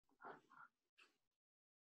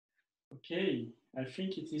Okay, I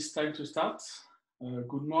think it is time to start.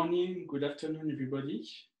 Good morning, good afternoon, everybody.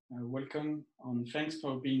 Welcome and thanks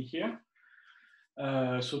for being here.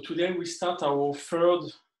 So today we start our third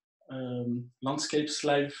Landscapes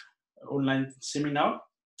Live online seminar.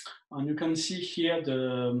 And you can see here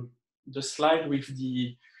the slide with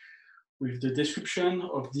the description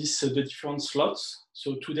of the different slots.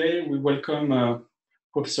 So today we welcome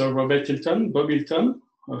Professor Bob Hilton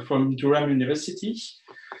from Durham University.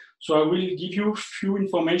 So I will give you a few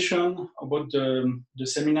information about the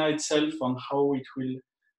seminar itself and how it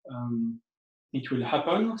will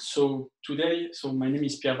happen. So today, my name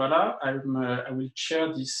is Pierre Valla. I will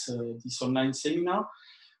chair this online seminar,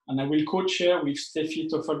 and I will co-chair with Steffi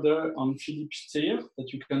Toffolder and Philippe Steer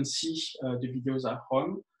that you can see the videos at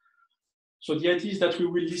home. So the idea is that we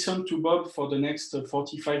will listen to Bob for the next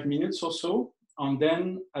 45 minutes or so, and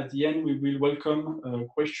then at the end we will welcome a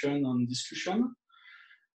question and discussion.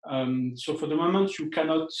 So for the moment, you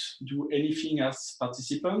cannot do anything as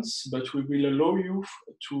participants, but we will allow you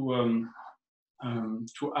to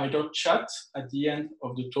either chat at the end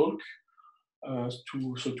of the talk,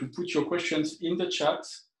 to put your questions in the chat,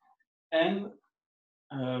 and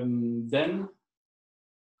then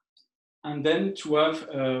to have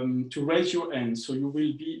to raise your hand. So you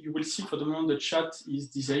will see for the moment the chat is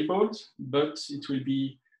disabled, but it will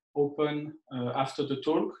be open after the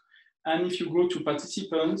talk. And if you go to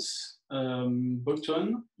participants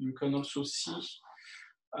button, you can also see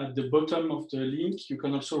at the bottom of the link, you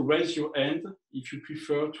can also raise your hand if you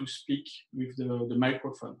prefer to speak with the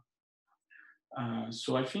microphone.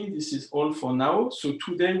 So I think this is all for now. So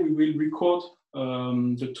today we will record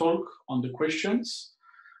the talk on the questions,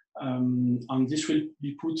 and this will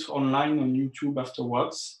be put online on YouTube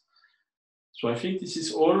afterwards. So I think this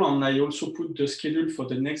is all, and I also put the schedule for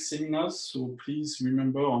the next seminars, so please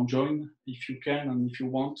remember and join if you can and if you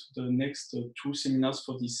want the next 2 seminars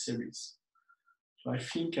for this series. So I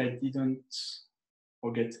think I didn't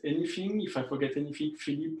forget anything. If I forget anything,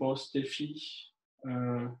 Philippe or Steffi,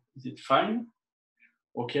 is it fine?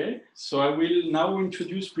 Okay, so I will now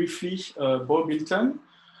introduce briefly Bob Hilton,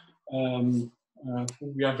 who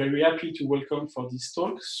we are very happy to welcome for this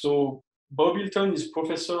talk. So Bob Hilton is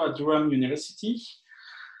professor at Durham University,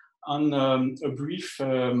 and a brief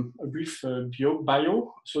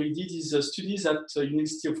bio. So he did his studies at the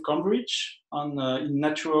University of Cambridge in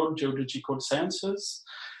natural geological sciences,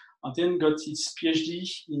 and then got his PhD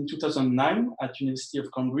in 2009 at University of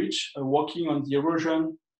Cambridge, working on the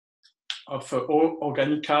erosion of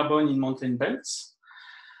organic carbon in mountain belts.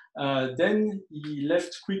 Then he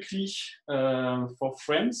left quickly for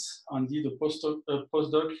France and did a postdoc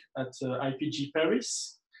at IPG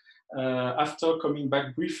Paris, after coming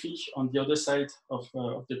back briefly on the other side of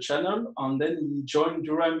the channel. And then he joined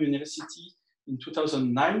Durham University in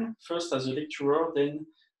 2009, first as a lecturer, then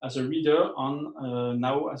as a reader, and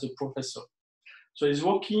now as a professor. So he's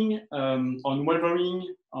working on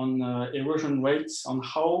weathering, on erosion rates, on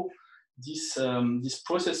how these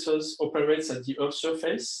processes operates at the Earth's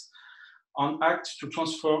surface and act to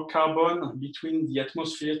transfer carbon between the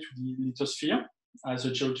atmosphere to the lithosphere as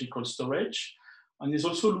a geological storage. And is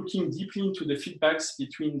also looking deeply into the feedbacks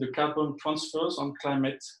between the carbon transfers and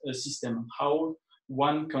climate system, how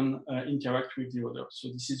one can interact with the other.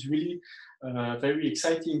 So this is really a very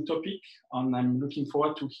exciting topic, and I'm looking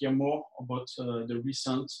forward to hear more about the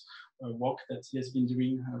recent work that he has been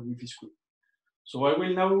doing with his group. So I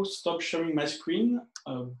will now stop sharing my screen.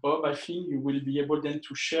 Bob, I think you will be able then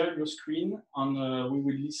to share your screen, and we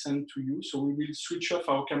will listen to you. So we will switch off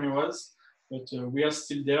our cameras, but we are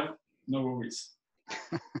still there, no worries.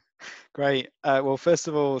 Great. Well, first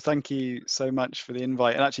of all, thank you so much for the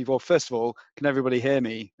invite. And actually, well, first of all, can everybody hear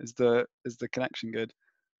me? Is the connection good?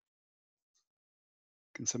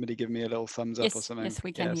 Can somebody give me a little thumbs up or something? Yes,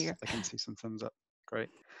 we can hear. I can see some thumbs up. Great.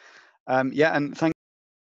 Yeah, and thank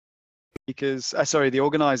because the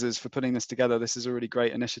organizers for putting this together. This is a really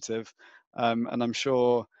great initiative, and I'm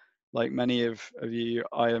sure, like many of you,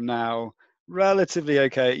 I am now relatively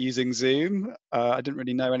okay at using Zoom. I didn't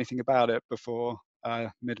really know anything about it before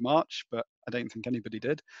mid-March, but I don't think anybody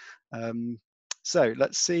did. So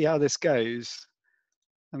let's see how this goes.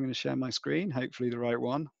 I'm going to share my screen, hopefully the right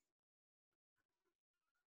one.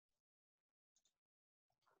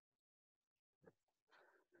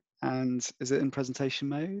 And is it in presentation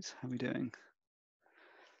mode? How are we doing?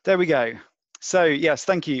 There we go. So yes,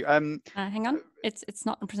 thank you. Hang on, it's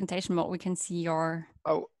not in presentation mode. We can see your.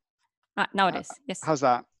 Oh, now it is. Yes. How's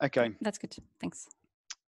that? Okay. That's good. Thanks.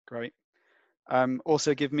 Great.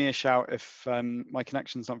 Also, give me a shout if my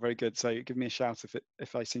connection's not very good. So give me a shout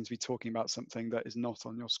if I seem to be talking about something that is not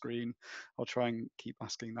on your screen. I'll try and keep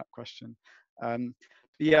asking that question.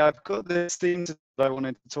 Yeah, I've got this theme that I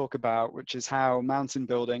wanted to talk about, which is how mountain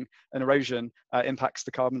building and erosion impacts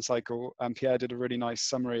the carbon cycle. Pierre did a really nice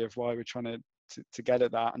summary of why we're trying to get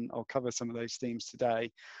at that, and I'll cover some of those themes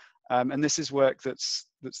today. And this is work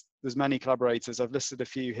there's many collaborators. I've listed a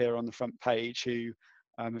few here on the front page who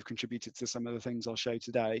have contributed to some of the things I'll show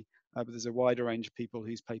today, but there's a wider range of people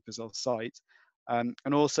whose papers I'll cite. And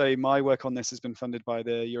also my work on this has been funded by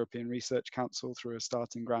the European Research Council through a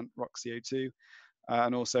starting grant, RockCO2,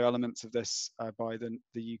 and also elements of this by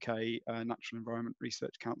the UK Natural Environment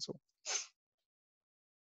Research Council.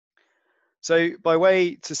 So by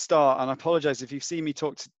way to start, and I apologize if you've seen me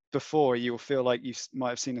talk before, you'll feel like you might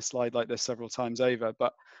have seen a slide like this several times over,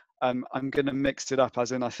 but I'm going to mix it up,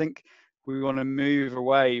 as in I think we want to move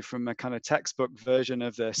away from a kind of textbook version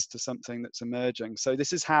of this to something that's emerging. So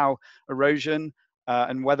this is how erosion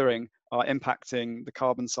and weathering are impacting the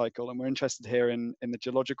carbon cycle. And we're interested here in the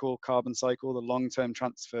geological carbon cycle, the long-term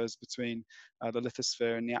transfers between the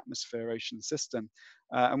lithosphere and the atmosphere ocean system.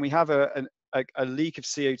 And we have a leak of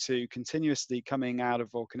CO2 continuously coming out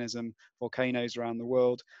of volcanoes around the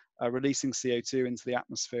world, releasing CO2 into the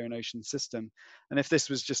atmosphere and ocean system. And if this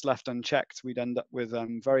was just left unchecked, we'd end up with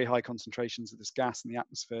very high concentrations of this gas in the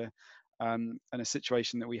atmosphere, and a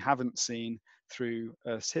situation that we haven't seen through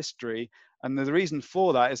Earth's history. And the reason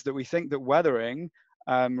for that is that we think that weathering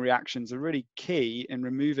reactions are really key in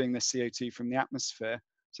removing the CO2 from the atmosphere.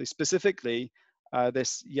 So specifically,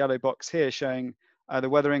 this yellow box here showing the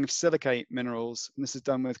weathering of silicate minerals, and this is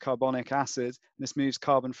done with carbonic acid. And this moves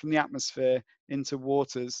carbon from the atmosphere into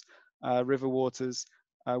waters, river waters,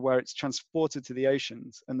 where it's transported to the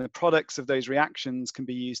oceans. And the products of those reactions can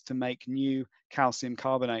be used to make new calcium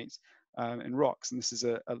carbonate in rocks. And this is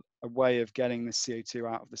a way of getting the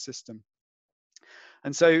CO2 out of the system.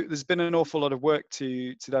 And so there's been an awful lot of work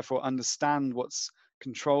to therefore understand what's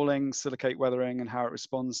controlling silicate weathering and how it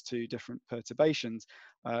responds to different perturbations,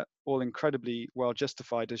 all incredibly well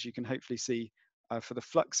justified, as you can hopefully see for the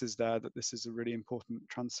fluxes there, that this is a really important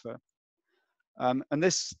transfer. And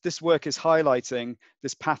this work is highlighting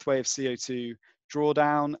this pathway of CO2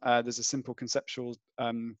 drawdown. There's a simple conceptual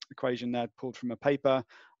equation there pulled from a paper,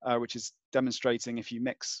 which is demonstrating if you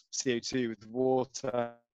mix CO2 with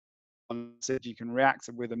water, you can react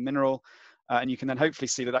with a mineral, and you can then hopefully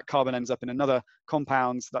see that carbon ends up in another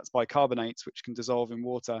compound, that's bicarbonates, which can dissolve in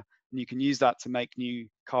water, and you can use that to make new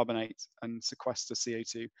carbonate and sequester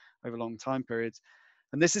CO2 over long time periods.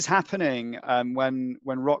 And this is happening when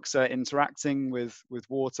rocks are interacting with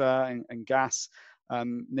water and gas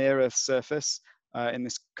near Earth's surface in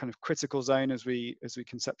this kind of critical zone as we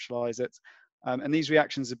conceptualize it. And these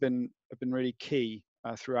reactions have been really key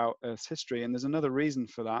throughout Earth's history. And there's another reason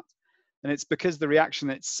for that. And it's because the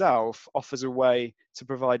reaction itself offers a way to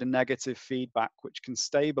provide a negative feedback which can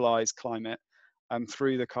stabilize climate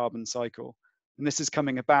through the carbon cycle. And this is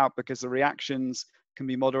coming about because the reactions can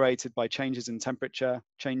be moderated by changes in temperature,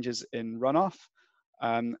 changes in runoff,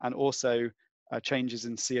 and also changes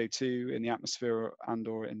in CO2 in the atmosphere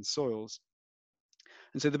and/or in soils.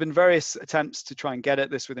 And so there have been various attempts to try and get at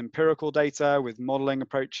this with empirical data, with modeling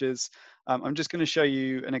approaches. I'm just going to show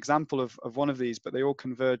you an example of one of these, but they all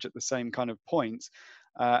converge at the same kind of point.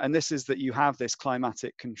 And this is that you have this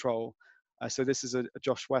climatic control. So this is a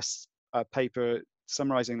Josh West paper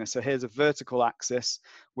summarizing this. So here's a vertical axis,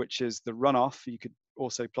 which is the runoff. You could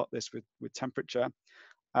also plot this with temperature.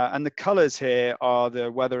 And the colors here are the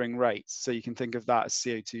weathering rates. So you can think of that as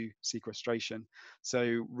CO2 sequestration.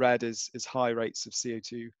 So red is high rates of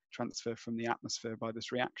CO2 transfer from the atmosphere by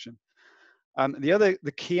this reaction.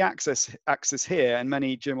 The key axis here, and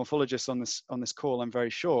many geomorphologists on this call, I'm very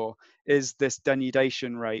sure, is this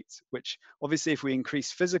denudation rate, which obviously if we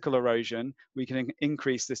increase physical erosion, we can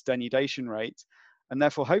increase this denudation rate. And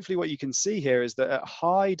therefore, hopefully what you can see here is that at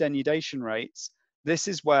high denudation rates, this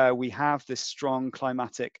is where we have this strong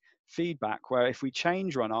climatic feedback, where if we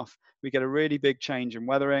change runoff, we get a really big change in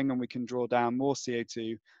weathering and we can draw down more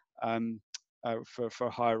CO2 for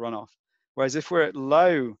higher runoff. Whereas if we're at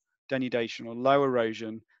low denudation or low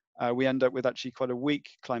erosion, we end up with actually quite a weak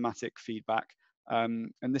climatic feedback.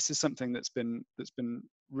 And this is something that's been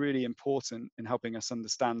really important in helping us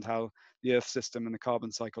understand how the Earth system and the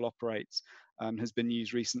carbon cycle operates. Has been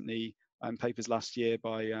used recently in papers last year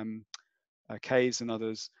by Caves and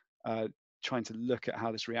others, trying to look at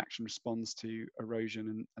how this reaction responds to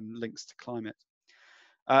erosion and links to climate.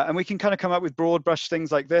 And we can kind of come up with broad brush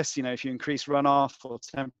things like this. You know, if you increase runoff or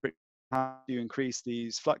temperature, how do you increase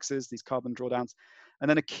these fluxes, these carbon drawdowns? And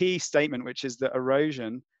then a key statement, which is that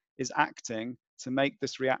erosion is acting to make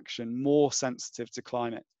this reaction more sensitive to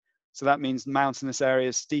climate. So that means mountainous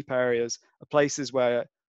areas, steep areas, are places where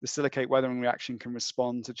the silicate weathering reaction can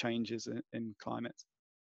respond to changes in climate.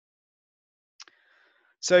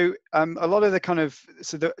 So a lot of the kind of,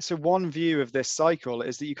 so one view of this cycle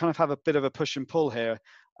is that you kind of have a bit of a push and pull here.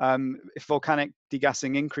 If volcanic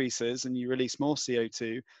degassing increases and you release more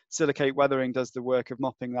CO2, silicate weathering does the work of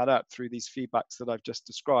mopping that up through these feedbacks that I've just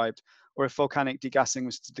described. Or if volcanic degassing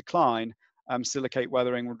was to decline, silicate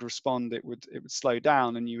weathering would respond, it would slow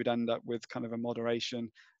down, and you would end up with kind of a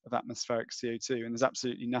moderation of atmospheric CO2. And there's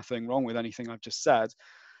absolutely nothing wrong with anything I've just said,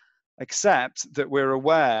 except that we're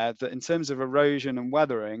aware that in terms of erosion and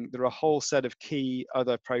weathering, there are a whole set of key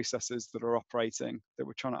other processes that are operating that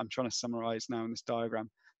I'm trying to summarize now in this diagram.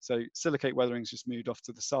 So silicate weathering's just moved off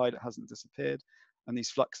to the side, it hasn't disappeared, and these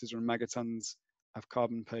fluxes are in megatons of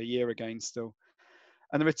carbon per year again still.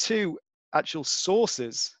 And there are two actual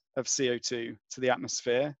sources of CO2 to the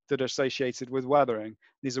atmosphere that are associated with weathering.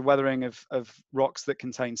 These are weathering of rocks that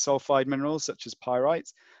contain sulfide minerals such as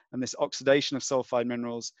pyrite, and this oxidation of sulfide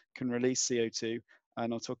minerals can release CO2,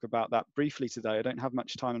 and I'll talk about that briefly today. I don't have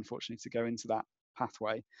much time, unfortunately, to go into that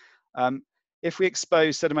pathway. If we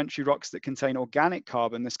expose sedimentary rocks that contain organic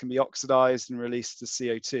carbon, this can be oxidized and released as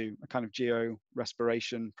CO2, a kind of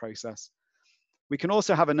georespiration process. We can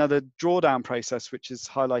also have another drawdown process, which is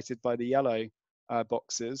highlighted by the yellow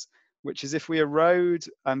boxes, which is if we erode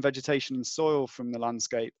vegetation and soil from the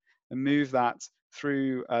landscape and move that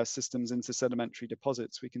through systems into sedimentary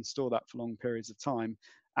deposits, we can store that for long periods of time,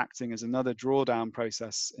 acting as another drawdown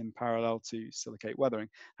process in parallel to silicate weathering.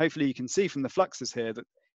 Hopefully you can see from the fluxes here that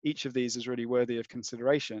each of these is really worthy of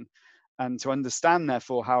consideration. And to understand,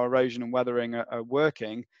 therefore, how erosion and weathering are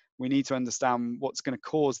working, we need to understand what's going to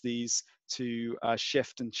cause these to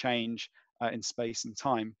shift and change in space and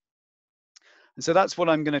time. And so that's what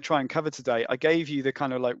I'm going to try and cover today. I gave you the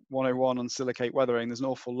kind of like 101 on silicate weathering. There's an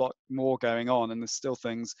awful lot more going on, and there's still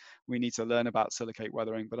things we need to learn about silicate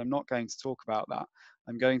weathering, but I'm not going to talk about that.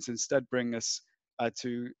 I'm going to instead bring us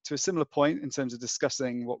to a similar point in terms of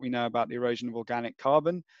discussing what we know about the erosion of organic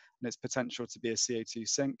carbon and its potential to be a CO2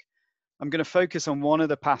 sink. I'm going to focus on one of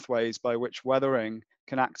the pathways by which weathering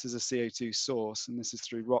can act as a CO2 source, and this is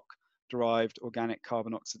through rock-derived organic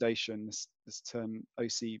carbon oxidation, this term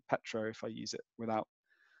OC petro, if I use it without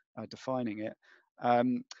defining it.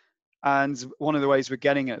 And one of the ways we're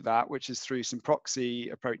getting at that, which is through some proxy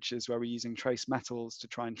approaches where we're using trace metals to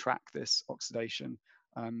try and track this oxidation.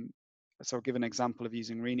 So I'll give an example of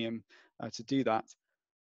using rhenium to do that.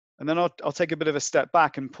 And then I'll take a bit of a step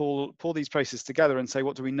back and pull these processes together and say,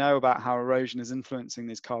 what do we know about how erosion is influencing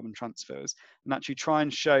these carbon transfers? And actually try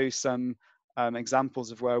and show some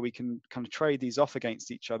examples of where we can kind of trade these off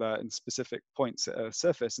against each other in specific points at a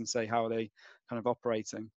surface and say, how are they kind of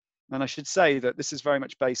operating? And I should say that this is very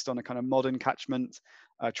much based on a kind of modern catchment,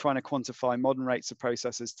 trying to quantify modern rates of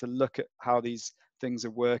processes to look at how these things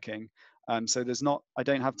are working. So I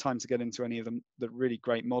don't have time to get into any of the really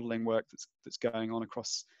great modeling work that's going on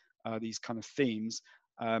across these kind of themes.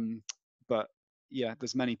 But yeah,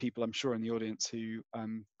 there's many people I'm sure in the audience who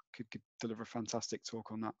could deliver a fantastic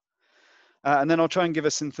talk on that. And then I'll try and give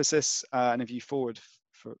a synthesis and a view forward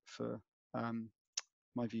for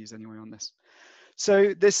my views anyway on this.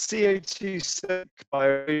 So this CO2 sink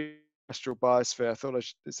terrestrial biosphere, I thought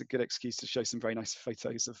it's a good excuse to show some very nice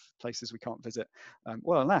photos of places we can't visit.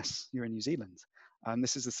 Well, unless you're in New Zealand.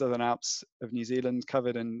 This is the Southern Alps of New Zealand,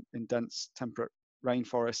 covered in dense temperate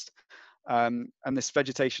rainforest. And this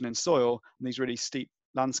vegetation and soil, and these really steep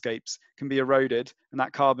landscapes can be eroded, and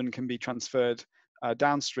that carbon can be transferred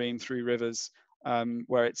downstream through rivers,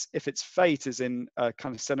 where if its fate is in a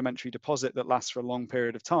kind of sedimentary deposit that lasts for a long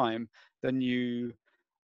period of time, then you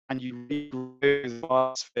regrow the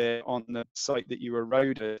biosphere on the site that you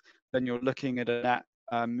eroded, then you're looking at a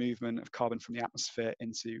net movement of carbon from the atmosphere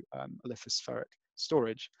into lithospheric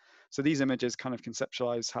storage. So these images kind of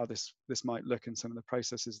conceptualize how this might look in some of the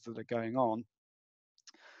processes that are going on.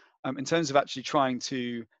 In terms of actually trying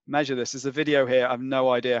to measure this, there's a video here. I have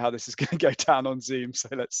no idea how this is going to go down on Zoom, so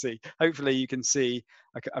let's see. Hopefully you can see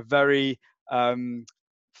a very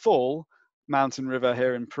full mountain river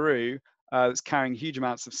here in Peru that's carrying huge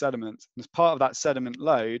amounts of sediment. And as part of that sediment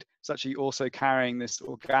load, it's actually also carrying this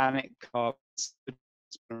organic carbon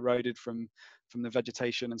eroded from the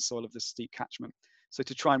vegetation and soil of the steep catchment. So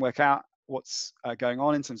to try and work out what's going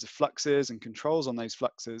on in terms of fluxes and controls on those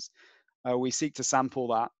fluxes, we seek to sample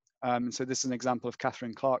that. So this is an example of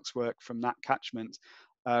Catherine Clark's work from that catchment,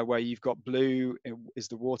 where you've got blue is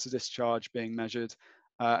the water discharge being measured,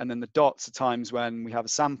 and then the dots are times when we have a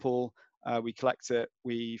sample we collect it,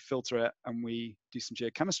 we filter it, and we do some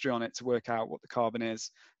geochemistry on it to work out what the carbon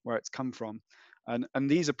is, where it's come from. And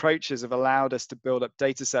these approaches have allowed us to build up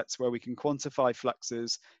data sets where we can quantify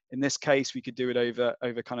fluxes. In this case, we could do it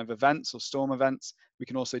over kind of events or storm events. We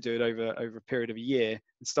can also do it over a period of a year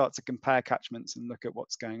and start to compare catchments and look at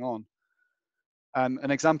what's going on.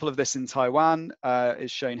 An example of this in Taiwan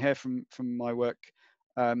is shown here from my work,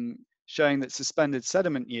 showing that suspended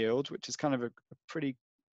sediment yield, which is kind of a pretty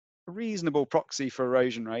reasonable proxy for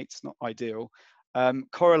erosion rates, not ideal,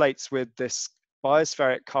 correlates with this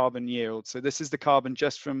biospheric carbon yield. So this is the carbon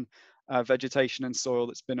just from vegetation and soil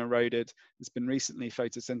that's been eroded, that's been recently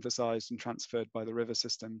photosynthesized and transferred by the river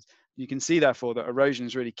systems. You can see, therefore, that erosion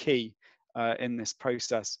is really key in this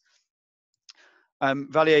process.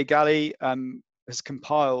 Valier-Galli has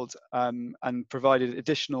compiled and provided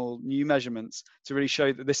additional new measurements to really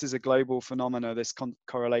show that this is a global phenomena, this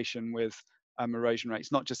correlation with erosion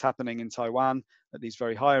rates, not just happening in Taiwan at these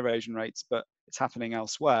very high erosion rates, but it's happening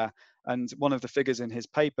elsewhere. And one of the figures in his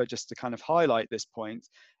paper, just to kind of highlight this point,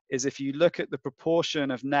 is if you look at the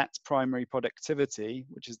proportion of net primary productivity,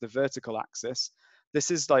 which is the vertical axis,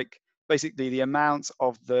 this is like basically the amount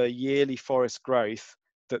of the yearly forest growth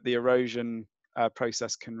that the erosion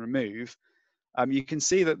process can remove. You can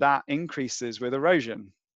see that that increases with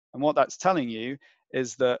erosion. And what that's telling you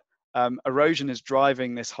is that erosion is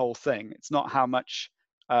driving this whole thing. It's not how much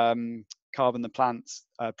carbon the plants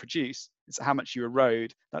produce, it's how much you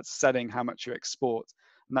erode. That's setting how much you export.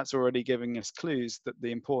 And that's already giving us clues that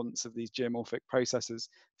the importance of these geomorphic processes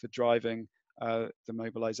for driving the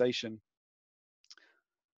mobilization.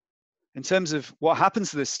 In terms of what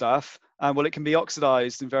happens to this stuff, well, it can be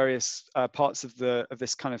oxidized in various parts of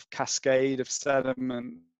this kind of cascade of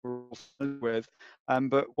sediment we're all familiar with.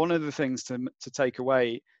 But one of the things to take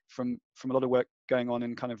away from a lot of work going on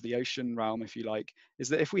in kind of the ocean realm, if you like, is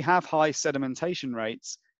that if we have high sedimentation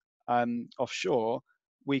rates offshore,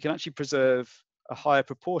 we can actually preserve a higher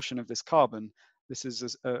proportion of this carbon. This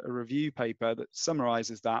is a review paper that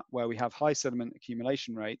summarizes that, where we have high sediment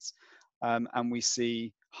accumulation rates and we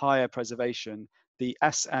see higher preservation. The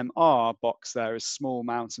SMR box there is small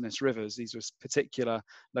mountainous rivers. These are particular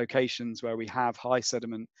locations where we have high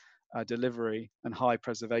sediment delivery and high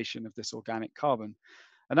preservation of this organic carbon.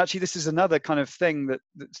 And actually, this is another kind of thing that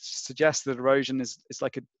suggests that erosion is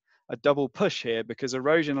like a double push here, because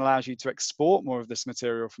erosion allows you to export more of this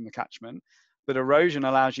material from the catchment, but erosion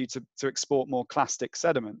allows you to export more clastic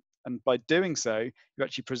sediment. And by doing so, you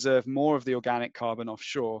actually preserve more of the organic carbon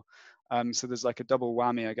offshore. So there's like a double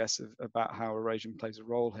whammy, I guess, about how erosion plays a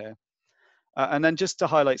role here. And then just to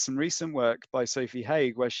highlight some recent work by Sophie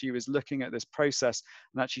Haig, where she was looking at this process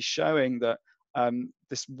and actually showing that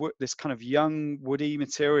this kind of young woody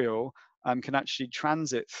material can actually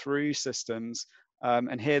transit through systems.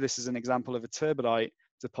 And here, this is an example of a turbidite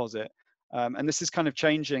deposit. And this is kind of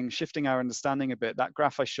shifting our understanding a bit. That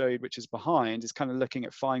graph I showed, which is behind, is kind of looking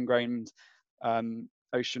at fine-grained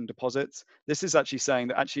ocean deposits. This is actually saying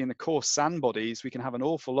that actually in the coarse sand bodies, we can have an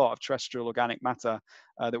awful lot of terrestrial organic matter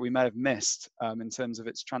that we may have missed in terms of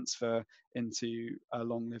its transfer into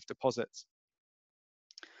long-lived deposits.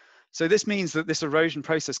 So this means that this erosion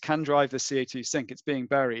process can drive the CO2 sink. It's being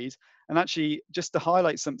buried. And actually, just to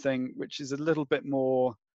highlight something which is a little bit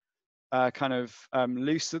more kind of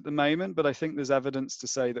loose at the moment, but I think there's evidence to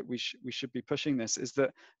say that we should be pushing this, is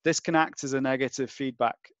that this can act as a negative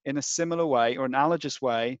feedback in a similar way or analogous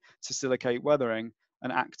way to silicate weathering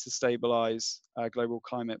and act to stabilize global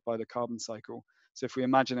climate by the carbon cycle. So if we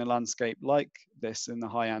imagine a landscape like this in the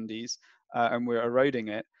high Andes and we're eroding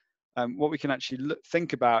it, what we can actually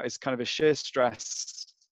think about is kind of a shear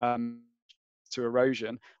stress to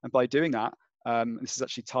erosion. And by doing that, this is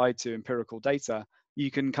actually tied to empirical data, you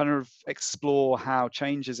can kind of explore how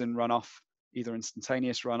changes in runoff, either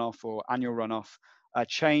instantaneous runoff or annual runoff,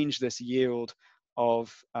 change this yield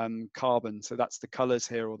of carbon. So that's the colors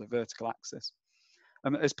here, or the vertical axis.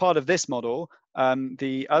 As part of this model,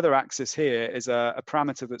 the other axis here is a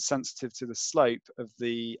parameter that's sensitive to the slope of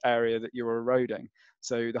the area that you're eroding.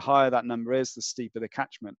 So the higher that number is, the steeper the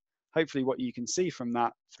catchment. Hopefully what you can see from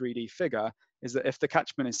that 3D figure is that if the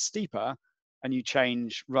catchment is steeper and you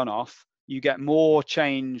change runoff, you get more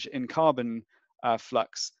change in carbon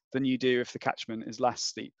flux than you do if the catchment is less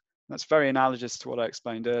steep. That's very analogous to what I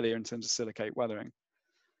explained earlier in terms of silicate weathering.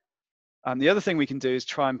 The other thing we can do is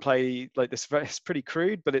try and play like this. It's pretty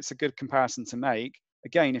crude, but it's a good comparison to make.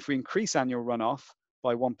 Again, if we increase annual runoff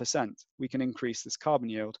by 1%, we can increase this carbon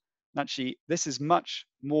yield. And actually, this is much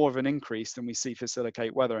more of an increase than we see for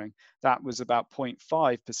silicate weathering. That was about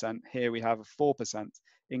 0.5%. Here we have a 4%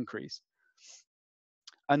 increase.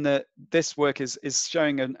 And this work is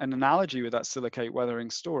showing an analogy with that silicate weathering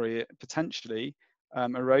story. Potentially,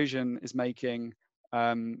 erosion is making,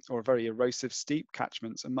 or very erosive steep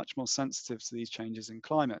catchments are much more sensitive to these changes in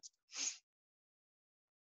climate.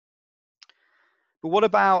 But what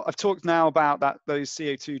about, I've talked now about those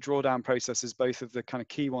CO2 drawdown processes, both of the kind of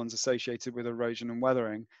key ones associated with erosion and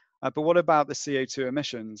weathering. But what about the CO2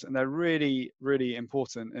 emissions? And they're really, really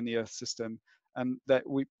important in the Earth system, and that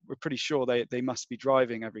we're pretty sure they must be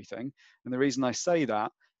driving everything. And the reason I say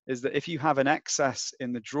that is that if you have an excess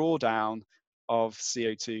in the drawdown of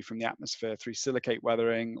CO2 from the atmosphere through silicate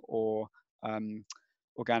weathering or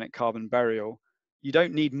organic carbon burial, you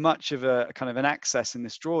don't need much of a kind of an excess in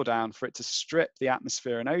this drawdown for it to strip the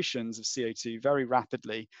atmosphere and oceans of CO2 very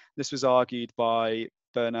rapidly. This was argued by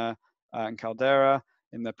Berner and Caldera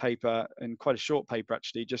in the paper, in quite a short paper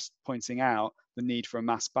actually, just pointing out the need for a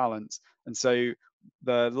mass balance. And so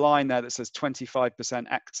the line there that says 25%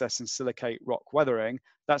 excess in silicate rock weathering,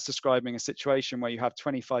 that's describing a situation where you have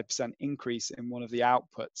 25% increase in one of the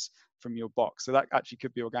outputs from your box. So that actually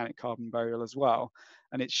could be organic carbon burial as well.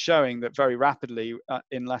 And it's showing that very rapidly,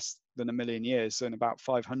 in less than 1 million years, so in about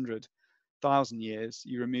 500,000 years,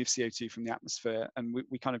 you remove CO2 from the atmosphere. And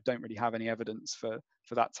we kind of don't really have any evidence for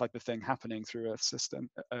that type of thing happening through Earth's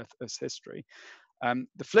history.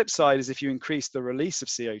 The flip side is if you increase the release of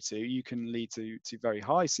CO2, you can lead to very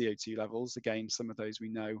high CO2 levels. Again, some of those we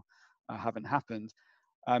know haven't happened.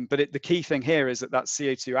 But the key thing here is that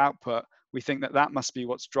CO2 output, we think that must be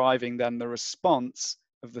what's driving then the response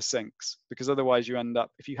of the sinks, because otherwise you end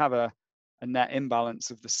up, if you have a net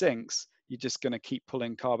imbalance of the sinks, you're just going to keep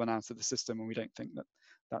pulling carbon out of the system, and we don't think that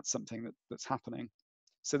that's something that's happening.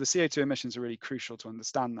 So the CO2 emissions are really crucial to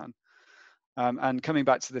understand then. And coming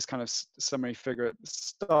back to this kind of summary figure at the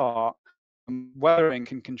start, weathering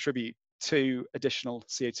can contribute to additional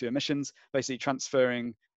CO2 emissions, basically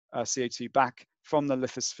transferring CO2 back from the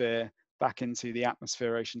lithosphere back into the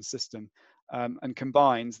atmosphere ocean system. And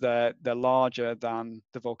combined, they're larger than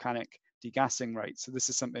the volcanic degassing rate. So this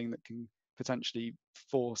is something that can potentially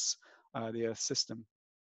force the Earth system.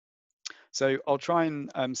 So I'll try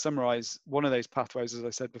and summarize one of those pathways, as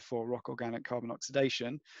I said before, rock organic carbon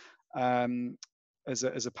oxidation. As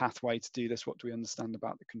a pathway to do this, what do we understand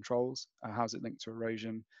about the controls? How's it linked to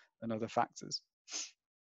erosion and other factors?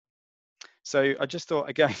 So I just thought,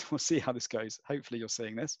 again, we'll see how this goes. Hopefully you're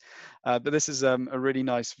seeing this. But this is a really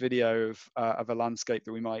nice video of a landscape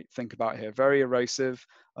that we might think about here. Very erosive,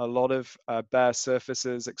 a lot of bare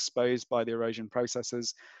surfaces exposed by the erosion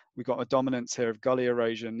processes. We've got a dominance here of gully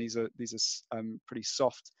erosion. These are pretty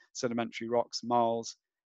soft sedimentary rocks, marls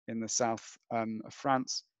in the south of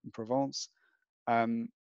France, in Provence. And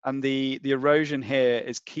the erosion here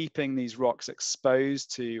is keeping these rocks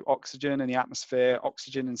exposed to oxygen in the atmosphere,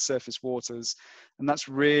 oxygen in surface waters. And that's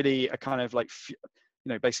really a kind of like,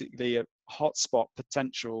 basically a hotspot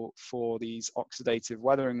potential for these oxidative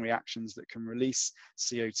weathering reactions that can release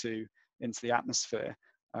CO2 into the atmosphere.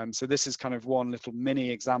 So this is kind of one little mini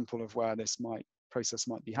example of where this process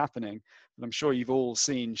might be happening. But I'm sure you've all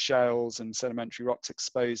seen shales and sedimentary rocks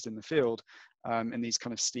exposed in the field in these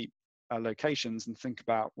kind of steep locations, and think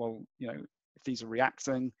about, well, if these are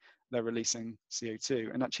reacting, they're releasing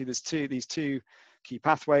CO2. And actually there's these two key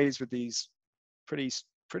pathways with these pretty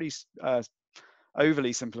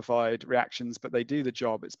overly simplified reactions, but they do the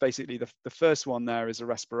job. It's basically the first one there is a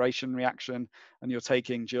respiration reaction, and you're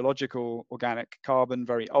taking geological organic carbon,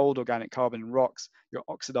 very old organic carbon in rocks, you're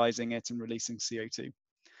oxidizing it and releasing CO2.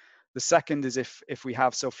 The second is if we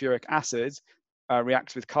have sulfuric acid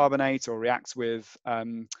reacts with carbonate or reacts with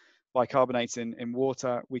bicarbonate in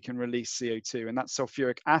water, we can release CO2, and that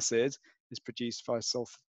sulfuric acid is produced by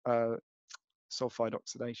sulfide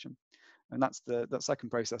oxidation. And that's the second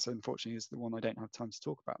process, unfortunately, is the one I don't have time to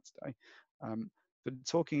talk about today. But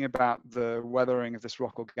talking about the weathering of this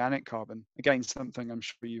rock organic carbon, again, something I'm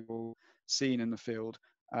sure you've all seen in the field.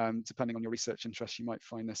 Depending on your research interest, you might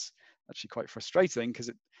find this actually quite frustrating, because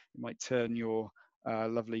it might turn your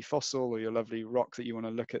lovely fossil or your lovely rock that you want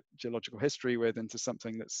to look at geological history with into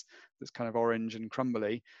something that's kind of orange and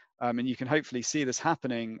crumbly. And you can hopefully see this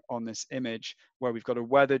happening on this image, where we've got a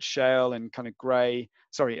weathered shale in kind of grey,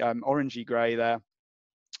 orangey grey there,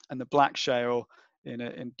 and the black shale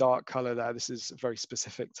in dark color there. This is a very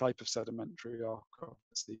specific type of sedimentary rock,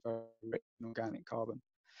 obviously very rich in organic carbon.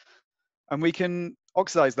 And we can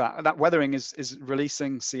oxidize that. That weathering is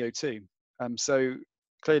releasing CO2. So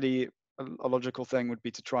clearly a logical thing would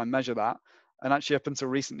be to try and measure that. And actually up until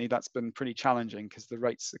recently, that's been pretty challenging, because the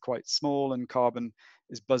rates are quite small and carbon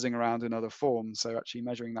is buzzing around in other forms. So actually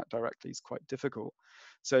measuring that directly is quite difficult.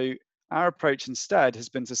 So our approach instead has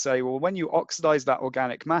been to say, well, when you oxidize that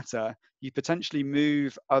organic matter, you potentially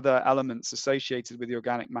move other elements associated with the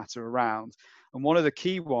organic matter around. And one of the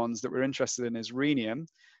key ones that we're interested in is rhenium.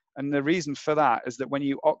 And the reason for that is that when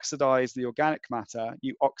you oxidize the organic matter,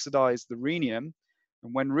 you oxidize the rhenium.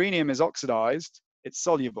 And when rhenium is oxidized, it's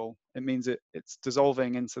soluble. It means it's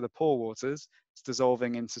dissolving into the pore waters, it's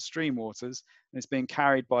dissolving into stream waters, and it's being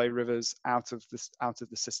carried by rivers out of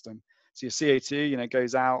the system. So your CO2,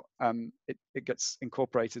 goes out, it gets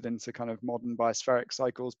incorporated into kind of modern biospheric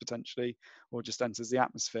cycles potentially, or just enters the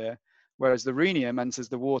atmosphere. Whereas the rhenium enters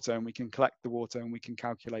the water, and we can collect the water and we can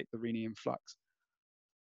calculate the rhenium flux.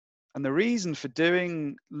 And the reason for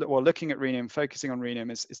looking at rhenium, focusing on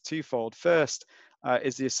rhenium is twofold. First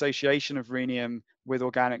is the association of rhenium with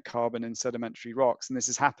organic carbon in sedimentary rocks. And this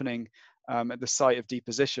is happening at the site of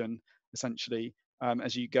deposition, essentially.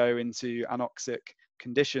 As you go into anoxic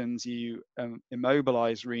conditions, you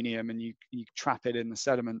immobilize rhenium and you trap it in the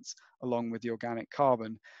sediments along with the organic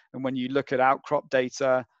carbon. And when you look at outcrop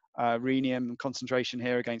data, rhenium concentration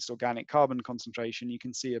here against organic carbon concentration, you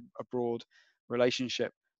can see a broad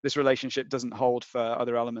relationship. This relationship doesn't hold for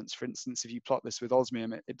other elements. For instance, if you plot this with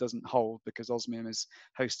osmium, it doesn't hold because osmium is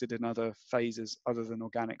hosted in other phases other than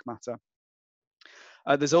organic matter.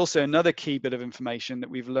 There's also another key bit of information that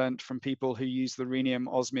we've learned from people who use the rhenium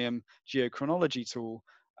osmium geochronology tool,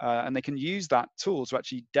 and they can use that tool to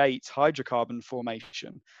actually date hydrocarbon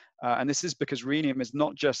formation. And this is because rhenium is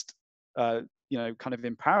not just kind of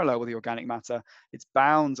in parallel with the organic matter. It's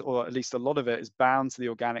bound, or at least a lot of it is bound to the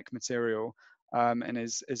organic material, and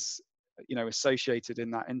is associated in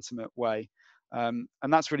that intimate way. And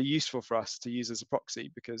that's really useful for us to use as a proxy,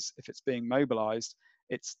 because if it's being mobilized,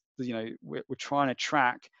 it's, we're trying to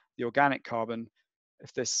track the organic carbon.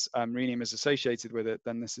 If this rhenium is associated with it,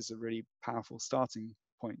 then this is a really powerful starting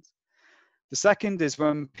point. The second is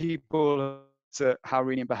when people look at how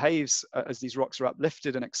rhenium behaves as these rocks are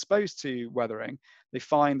uplifted and exposed to weathering, they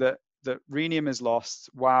find that rhenium is lost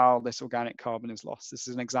while this organic carbon is lost. This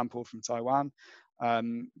is an example from Taiwan,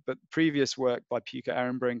 but previous work by Pukka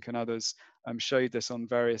Ehrenbrink and others showed this on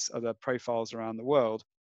various other profiles around the world.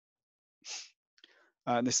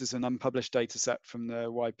 This is an unpublished data set from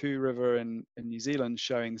the Waipu River in New Zealand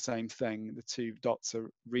showing the same thing. The two dots are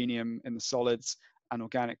rhenium in the solids and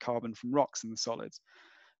organic carbon from rocks in the solids.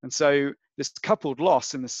 And so this coupled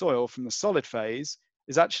loss in the soil from the solid phase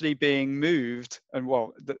is actually being moved, and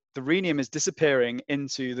the rhenium is disappearing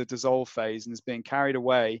into the dissolve phase and is being carried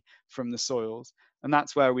away from the soils. And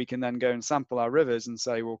that's where we can then go and sample our rivers and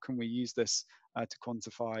say, well, can we use this to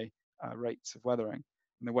quantify rates of weathering?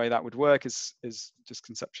 And the way that would work is just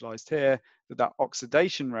conceptualized here, that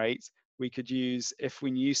oxidation rate we could use if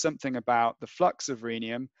we knew something about the flux of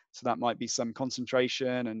rhenium. So that might be some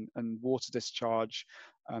concentration and water discharge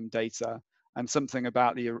data, and something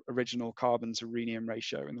about the original carbon to rhenium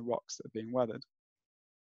ratio in the rocks that are being weathered.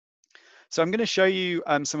 So I'm going to show you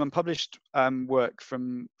some unpublished work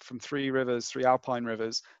from three alpine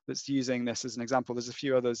rivers that's using this as an example. There's a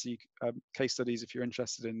few others, case studies if you're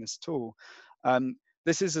interested in this tool.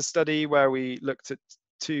 This is a study where we looked at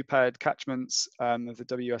two paired catchments of the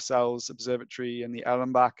WSL's observatory in the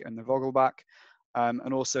Erlenbach and the Vogelbach,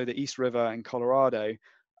 and also the East River in Colorado.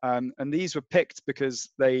 And these were picked because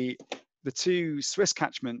the two Swiss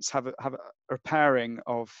catchments have a pairing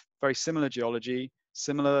of very similar geology,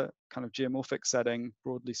 similar kind of geomorphic setting,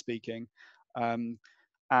 broadly speaking,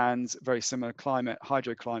 and very similar climate,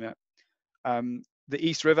 hydroclimate. The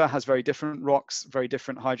East River has very different rocks, very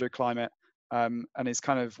different hydroclimate, and is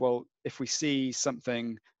kind of, well, if we see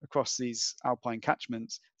something across these alpine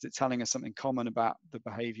catchments, is it telling us something common about the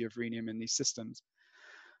behavior of rhenium in these systems?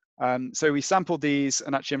 So we sampled these,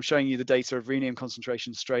 and actually I'm showing you the data of rhenium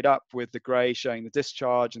concentration straight up, with the gray showing the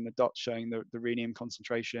discharge and the dots showing the rhenium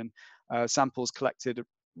concentration. Samples collected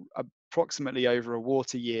approximately over a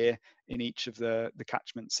water year in each of the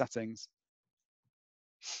catchment settings.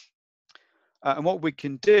 And what we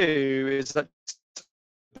can do is that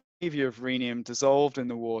behavior of rhenium dissolved in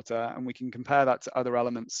the water, and we can compare that to other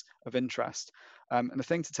elements of interest. And the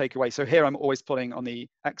thing to take away, so here I'm always putting on the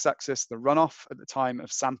x-axis the runoff at the time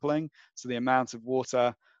of sampling, so the amount of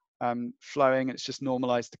water flowing, it's just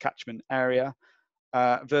normalized the catchment area,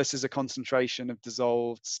 versus a concentration of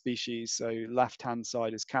dissolved species. So left-hand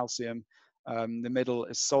side is calcium, the middle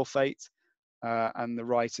is sulfate, and the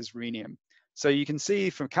right is rhenium. So you can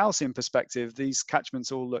see from calcium perspective, these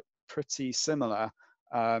catchments all look pretty similar.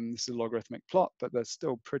 This is a logarithmic plot, but they're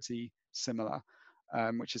still pretty similar,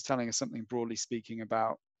 which is telling us something broadly speaking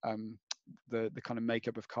about the kind of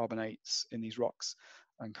makeup of carbonates in these rocks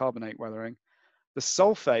and carbonate weathering. The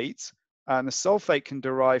sulfate And the sulfate can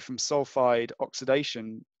derive from sulfide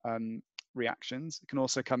oxidation reactions. It can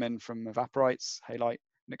also come in from evaporites, halite,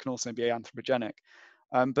 and it can also be anthropogenic.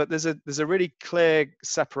 But there's a really clear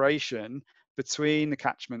separation between the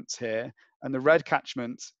catchments here, and the red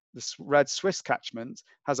catchment, the red Swiss catchment,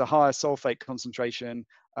 has a higher sulfate concentration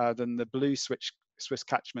than the blue Swiss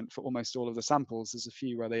catchment for almost all of the samples. There's a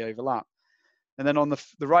few where they overlap. And then on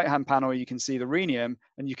the right-hand panel, you can see the rhenium,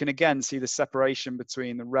 and you can again see the separation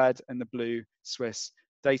between the red and the blue Swiss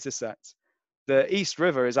data sets. The East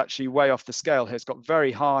River is actually way off the scale here. It's got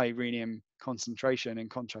very high rhenium concentration in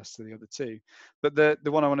contrast to the other two. But the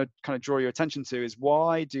one I want to kind of draw your attention to is,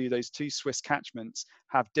 why do those two Swiss catchments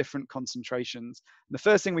have different concentrations? And the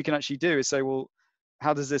first thing we can actually do is say, well,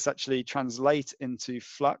 how does this actually translate into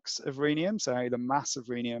flux of rhenium? So the mass of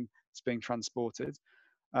rhenium is being transported.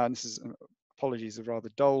 This is, apologies, a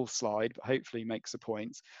rather dull slide, but hopefully makes a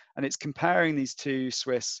point. And it's comparing these two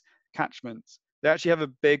Swiss catchments. They actually have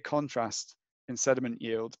a big contrast in sediment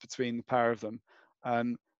yield between the pair of them,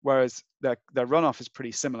 whereas their runoff is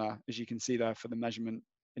pretty similar, as you can see there for the measurement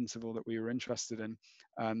interval that we were interested in.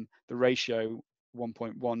 The ratio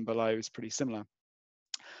 1.1 below is pretty similar.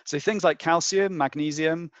 So things like calcium,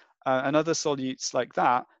 magnesium, and other solutes like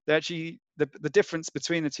that, they actually, the difference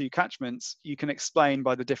between the two catchments, you can explain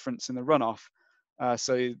by the difference in the runoff.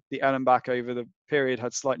 So the Ellenbach over the period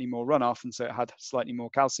had slightly more runoff, and so it had slightly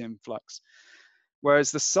more calcium flux.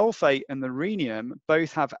 Whereas the sulfate and the rhenium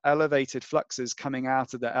both have elevated fluxes coming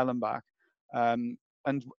out of the Ellenbach.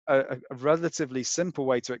 And a relatively simple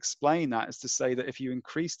way to explain that is to say that if you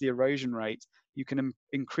increase the erosion rate, you can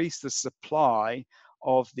increase the supply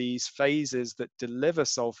of these phases that deliver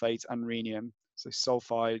sulfate and rhenium, so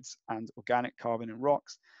sulfides and organic carbon in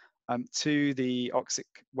rocks, to the oxic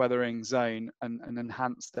weathering zone and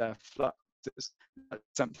enhance their fluxes. That's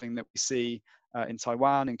something that we see in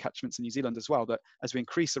Taiwan and catchments in New Zealand as well, that as we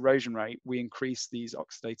increase erosion rate, we increase these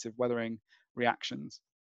oxidative weathering reactions.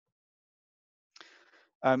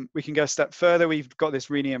 We can go a step further. We've got this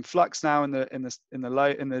rhenium flux now in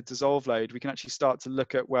the dissolved load. We can actually start to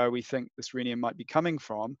look at where we think this rhenium might be coming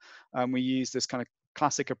from. We use this kind of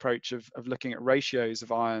classic approach of looking at ratios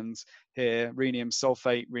of ions here, rhenium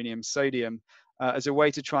sulfate, rhenium sodium, as a way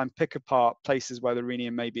to try and pick apart places where the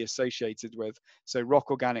rhenium may be associated with. So rock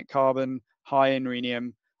organic carbon, high in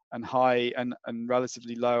rhenium, and high and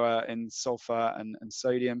relatively lower in sulfur and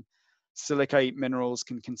sodium. Silicate minerals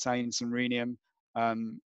can contain some rhenium,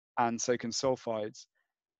 and so can sulfides.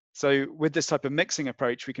 So with this type of mixing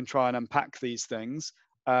approach, we can try and unpack these things.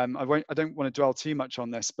 I don't want to dwell too much on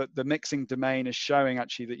this, but the mixing domain is showing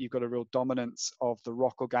actually that you've got a real dominance of the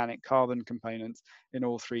rock organic carbon component in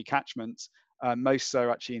all three catchments, most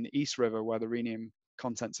so actually in the East River, where the rhenium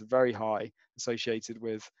contents are very high, associated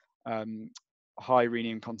with high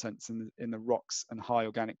rhenium contents in the rocks and high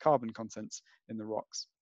organic carbon contents in the rocks.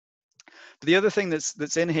 But the other thing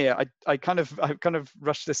that's in here, I kind of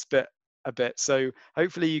rushed this bit a bit, so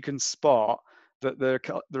hopefully you can spot that there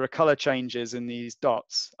are color changes in these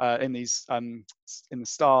dots, in the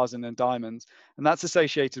stars and the diamonds, and that's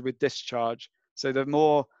associated with discharge. So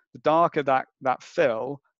the darker that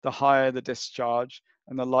fill, the higher the discharge,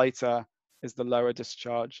 and the lighter is the lower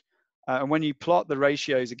discharge. And when you plot the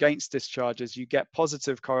ratios against discharges, you get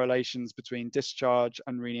positive correlations between discharge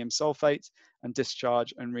and rhenium sulfate and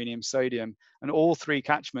discharge and rhenium sodium. And all three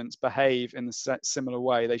catchments behave in a similar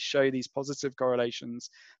way. They show these positive correlations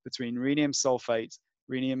between rhenium sulfate,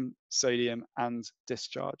 rhenium sodium, and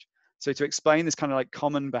discharge. So to explain this kind of like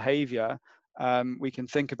common behavior, we can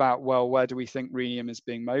think about, well, where do we think rhenium is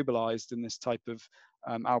being mobilized in this type of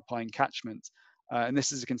alpine catchment? And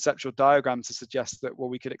this is a conceptual diagram to suggest that, well,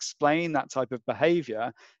 we could explain that type of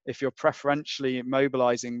behavior if you're preferentially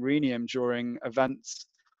mobilizing rhenium during events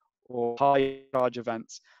or high charge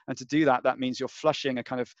events. And to do that, that means you're flushing a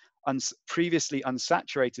kind of previously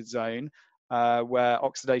unsaturated zone where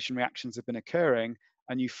oxidation reactions have been occurring,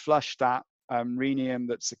 and you flush that rhenium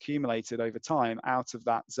that's accumulated over time out of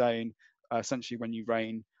that zone, essentially when you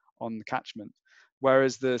rain on the catchment.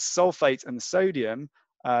 Whereas the sulfate and the sodium,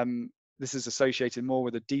 this is associated more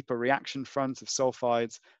with a deeper reaction front of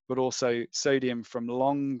sulfides, but also sodium from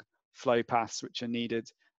long flow paths, which are needed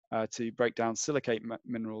to break down silicate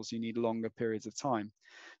minerals. You need longer periods of time.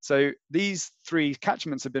 So these three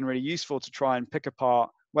catchments have been really useful to try and pick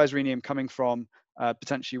apart where's rhenium coming from,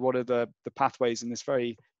 potentially what are the pathways in this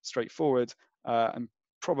very straightforward and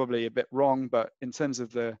probably a bit wrong, but in terms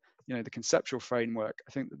of the conceptual framework,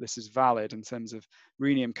 I think that this is valid in terms of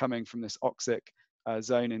rhenium coming from this oxic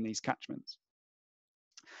zone in these catchments.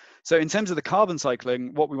 So in terms of the carbon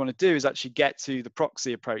cycling, what we want to do is actually get to the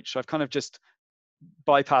proxy approach. So I've kind of just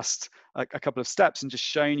bypassed a couple of steps and just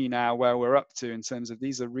shown you now where we're up to in terms of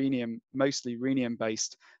these are mostly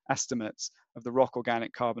rhenium-based estimates of the rock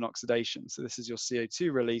organic carbon oxidation. So this is your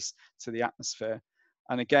CO2 release to the atmosphere.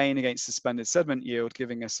 And again, against suspended sediment yield,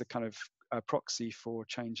 giving us a kind of a proxy for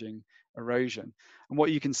changing erosion. And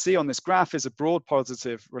what you can see on this graph is a broad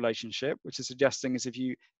positive relationship, which is suggesting is if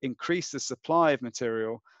you increase the supply of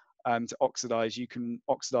material to oxidize, you can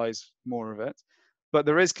oxidize more of it. But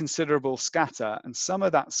there is considerable scatter, and some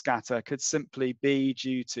of that scatter could simply be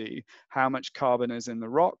due to how much carbon is in the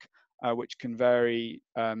rock, which can vary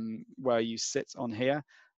where you sit on here.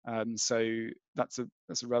 So that's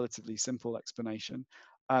a relatively simple explanation.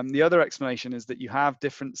 The other explanation is that you have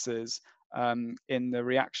differences in the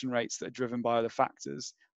reaction rates that are driven by other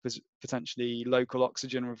factors, potentially local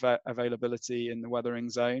oxygen availability in the weathering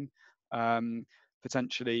zone,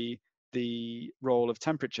 potentially the role of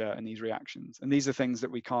temperature in these reactions. And these are things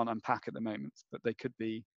that we can't unpack at the moment, but they could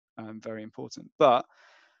be very important. But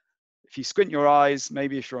if you squint your eyes,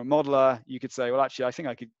 maybe if you're a modeler, you could say, well, actually, I think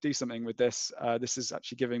I could do something with this. This is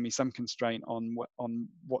actually giving me some constraint on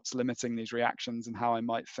what's limiting these reactions and how I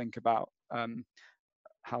might think about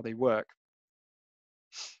how they work.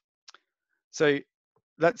 So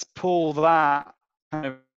let's pull that kind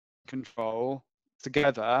of control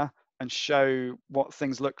together and show what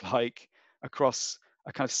things look like across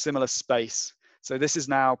a kind of similar space. So this is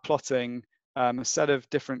now plotting a set of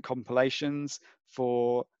different compilations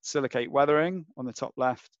for silicate weathering on the top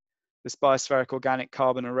left, this biospheric organic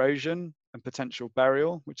carbon erosion and potential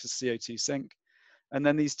burial, which is CO2 sink, and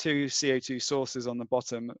then these two CO2 sources on the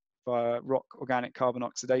bottom via rock organic carbon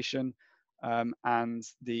oxidation and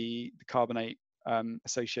the carbonate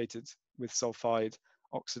associated with sulfide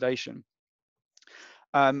oxidation.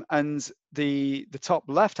 And the top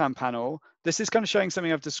left-hand panel, this is kind of showing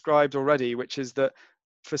something I've described already, which is that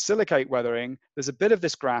for silicate weathering, there's a bit of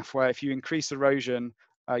this graph where if you increase erosion,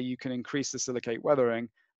 you can increase the silicate weathering,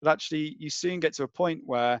 but actually you soon get to a point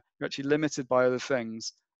where you're actually limited by other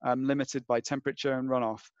things, limited by temperature and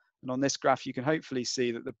runoff. And on this graph, you can hopefully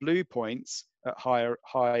see that the blue points at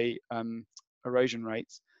high erosion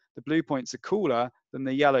rates, the blue points are cooler than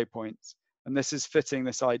the yellow points. And this is fitting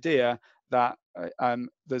this idea that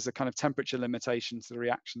there's a kind of temperature limitation to the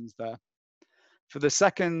reactions there. For the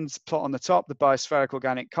second plot on the top, the biospheric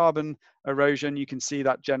organic carbon erosion, you can see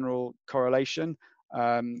that general correlation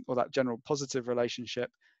or that general positive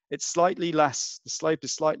relationship. It's slightly less, the slope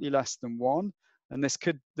is slightly less than 1. And this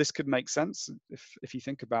could make sense if you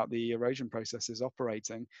think about the erosion processes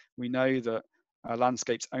operating. We know that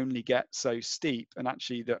landscapes only get so steep, and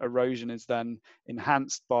actually the erosion is then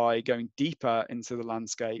enhanced by going deeper into the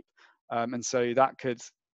landscape. And so that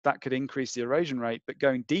could increase the erosion rate, but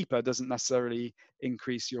going deeper doesn't necessarily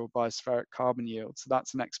increase your biospheric carbon yield. So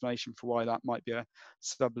that's an explanation for why that might be a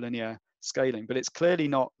sublinear scaling, but it's clearly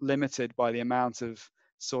not limited by the amount of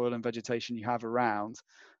soil and vegetation you have around.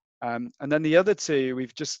 And then the other two, we're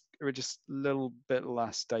just a little bit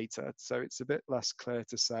less data. So it's a bit less clear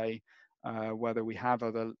to say whether we have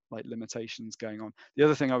other like limitations going on. The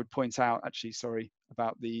other thing I would point out, actually, sorry,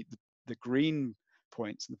 about the green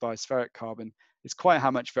points and the biospheric carbon, is quite how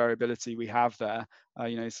much variability we have there.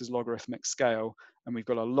 You know, this is logarithmic scale, and we've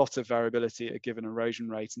got a lot of variability at a given erosion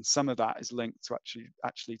rate, and some of that is linked to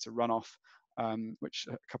actually to runoff, which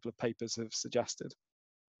a couple of papers have suggested.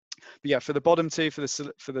 But yeah, for the bottom two, for the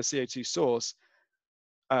CO2 source,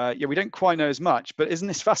 yeah, we don't quite know as much, but isn't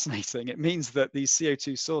this fascinating? It means that these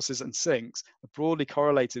CO2 sources and sinks are broadly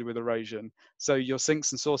correlated with erosion. So your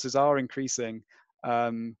sinks and sources are increasing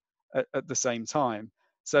at the same time.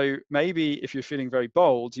 So maybe if you're feeling very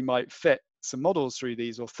bold, you might fit some models through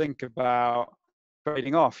these or think about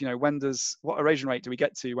trading off, you know, what erosion rate do we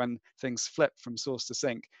get to when things flip from source to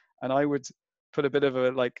sink? And I would put a bit of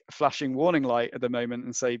a like flashing warning light at the moment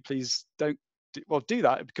and say, please don't, do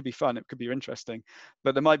that. It could be fun, it could be interesting,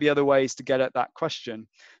 but there might be other ways to get at that question.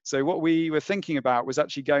 So what we were thinking about was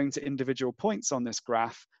actually going to individual points on this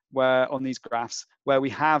graph, on these graphs, where we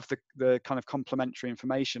have the kind of complementary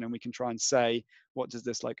information, and we can try and say, what does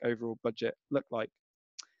this like overall budget look like?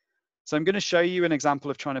 So I'm going to show you an example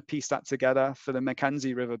of trying to piece that together for the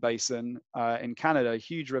Mackenzie River Basin in Canada, a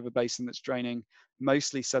huge river basin that's draining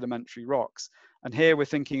mostly sedimentary rocks. And here we're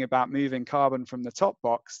thinking about moving carbon from the top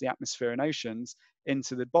box, the atmosphere and oceans,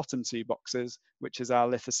 into the bottom two boxes, which is our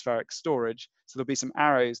lithospheric storage. So there'll be some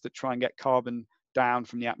arrows that try and get carbon down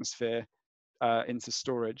from the atmosphere into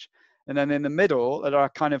storage. And then in the middle, there are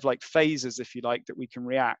kind of like phases, if you like, that we can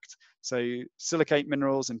react. So silicate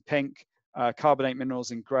minerals in pink, carbonate minerals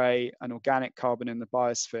in gray, and organic carbon in the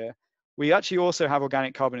biosphere. We actually also have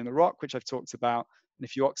organic carbon in the rock, which I've talked about, And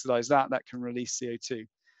if you oxidize that, that can release CO2.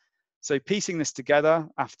 So piecing this together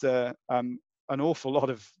after an awful lot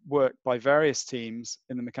of work by various teams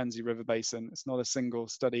in the Mackenzie River Basin, it's not a single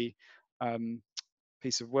study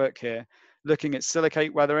piece of work here, looking at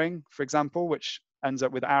silicate weathering, for example, which ends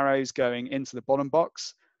up with arrows going into the bottom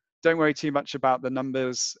box. Don't worry too much about the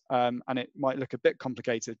numbers, and it might look a bit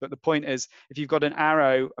complicated, but the point is, if you've got an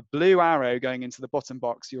arrow, a blue arrow going into the bottom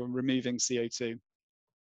box, you're removing CO2.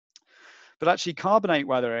 But actually carbonate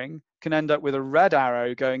weathering can end up with a red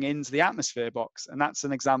arrow going into the atmosphere box, and that's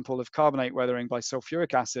an example of carbonate weathering by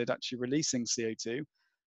sulfuric acid actually releasing CO2.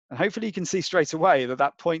 And hopefully you can see straight away that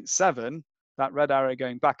that 0.7, that red arrow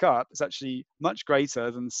going back up, is actually much greater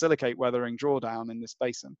than the silicate weathering drawdown in this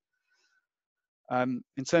basin.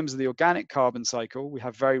 In terms of the organic carbon cycle, we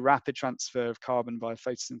have very rapid transfer of carbon via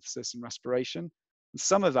photosynthesis and respiration. And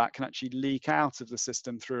some of that can actually leak out of the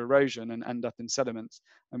system through erosion and end up in sediments.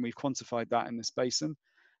 And we've quantified that in this basin.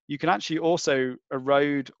 You can actually also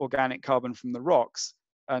erode organic carbon from the rocks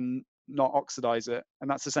and not oxidize it. And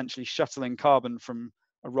that's essentially shuttling carbon from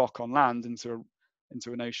a rock on land into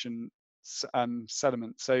an ocean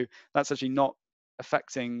sediment. So that's actually not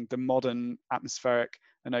affecting the modern atmospheric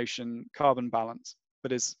and ocean carbon balance,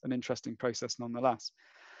 but is an interesting process nonetheless.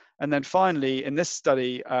 And then finally, in this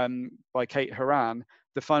study by Kate Haran,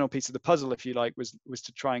 the final piece of the puzzle, if you like, was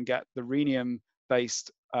to try and get the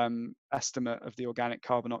rhenium-based estimate of the organic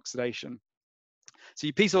carbon oxidation. So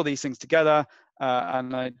you piece all these things together,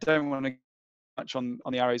 and I don't want to much on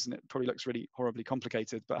the arrows, and it probably looks really horribly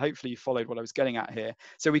complicated, but hopefully you followed what I was getting at here.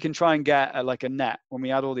 So we can try and get like a net. When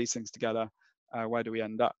we add all these things together, where do we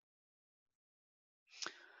end up?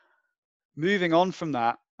 Moving on from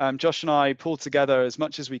that, Josh and I pulled together as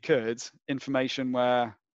much as we could information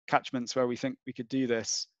where catchments where we think we could do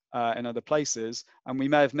this in other places, and we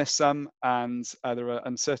may have missed some, and there are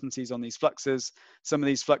uncertainties on these fluxes. Some of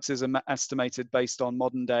these fluxes are estimated based on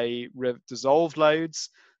modern day dissolved loads,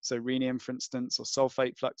 so rhenium, for instance, or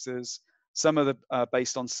sulfate fluxes. Some are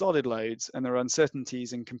based on solid loads, and there are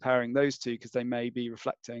uncertainties in comparing those two because they may be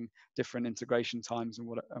reflecting different integration times and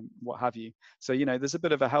what have you. So, you know, there's a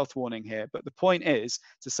bit of a health warning here, but the point is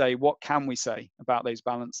to say, what can we say about those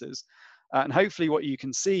balances? And hopefully what you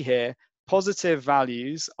can see here, positive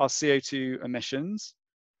values are CO2 emissions,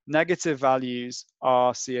 negative values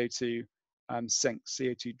are CO2 sinks,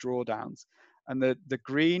 CO2 drawdowns. And the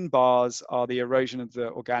green bars are the erosion of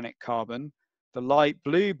the organic carbon. The light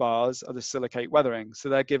blue bars are the silicate weathering. So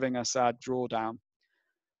they're giving us our drawdown.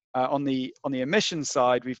 On the emission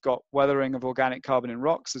side, we've got weathering of organic carbon in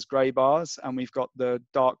rocks as gray bars, and we've got the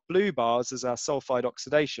dark blue bars as our sulfide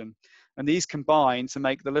oxidation. And these combine to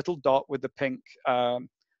make the little dot with the pink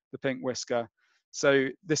whisker. So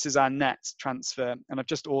this is our net transfer, and I've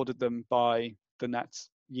just ordered them by the net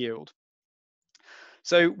yield.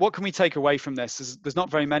 So what can we take away from this? There's not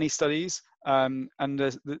very many studies, and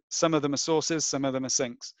some of them are sources, some of them are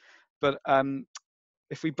sinks. But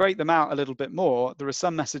if we break them out a little bit more, there are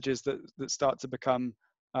some messages that start to become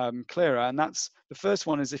clearer. And that's the first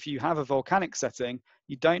one is if you have a volcanic setting,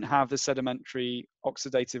 you don't have the sedimentary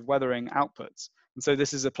oxidative weathering outputs. And so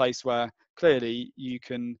this is a place where clearly you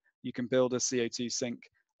can build a CO2 sink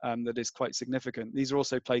that is quite significant. These are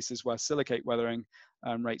also places where silicate weathering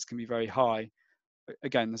rates can be very high.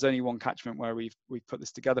 Again, there's only one catchment where we've put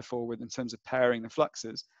this together in terms of pairing the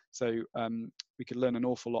fluxes. So we could learn an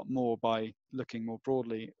awful lot more by looking more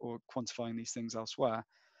broadly or quantifying these things elsewhere.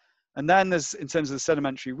 And then there's, in terms of the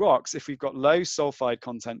sedimentary rocks, if we've got low sulfide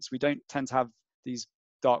contents, we don't tend to have these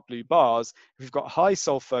dark blue bars. If we've got high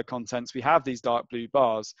sulfur contents, we have these dark blue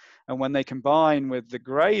bars. And when they combine with the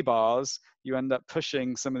gray bars, you end up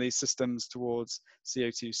pushing some of these systems towards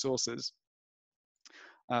CO2 sources.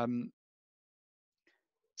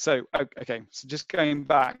 So, okay, so just going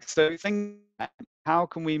back, so how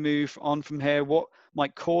can we move on from here? What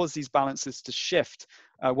might cause these balances to shift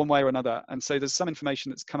one way or another? And so there's some information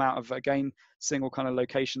that's come out of, again, single kind of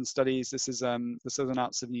location studies. This is the Southern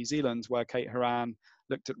Alps of New Zealand, where Kate Haran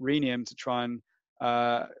looked at rhenium to try and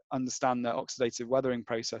understand the oxidative weathering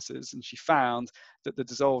processes. And she found that the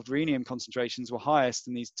dissolved rhenium concentrations were highest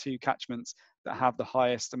in these two catchments that have the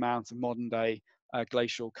highest amount of modern day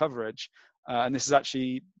glacial coverage. And this is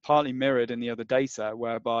actually partly mirrored in the other data,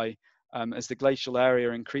 whereby as the glacial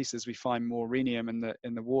area increases, we find more rhenium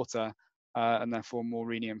in the water, and therefore more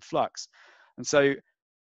rhenium flux. And so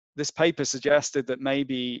this paper suggested that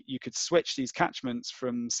maybe you could switch these catchments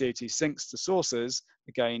from CO2 sinks to sources.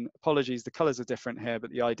 Again, apologies, the colors are different here, but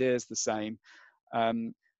the idea is the same.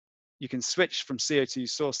 You can switch from CO2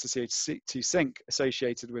 source to CO2 sink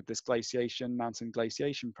associated with this glaciation, mountain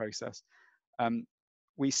glaciation process.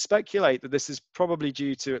 we speculate that this is probably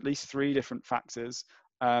due to at least 3 different factors.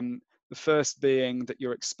 The first being that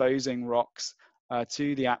you're exposing rocks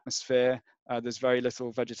to the atmosphere. There's very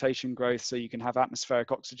little vegetation growth, so you can have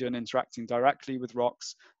atmospheric oxygen interacting directly with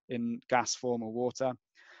rocks in gas form or water.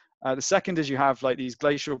 The second is you have like these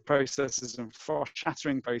glacial processes and frost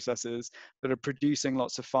shattering processes that are producing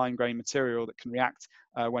lots of fine-grained material that can react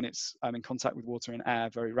when it's in contact with water and air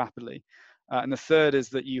very rapidly. And the third is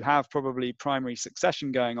that you have probably primary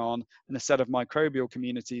succession going on in a set of microbial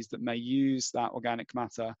communities that may use that organic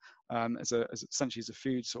matter as essentially as a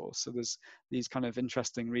food source. So there's these kind of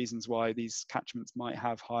interesting reasons why these catchments might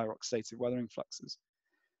have higher oxidative weathering fluxes.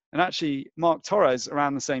 And actually, Mark Torres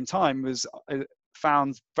around the same time was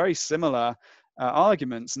found very similar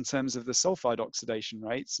arguments in terms of the sulfide oxidation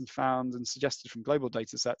rates, and found and suggested from global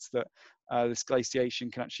data sets that this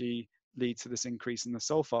glaciation can actually lead to this increase in the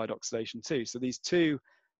sulfide oxidation too. So these 2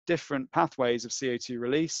 different pathways of CO2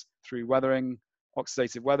 release through weathering,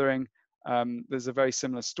 oxidative weathering, there's a very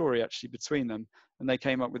similar story actually between them. And they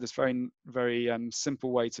came up with this very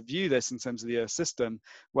simple way to view this in terms of the Earth system,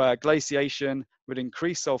 where glaciation would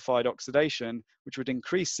increase sulfide oxidation, which would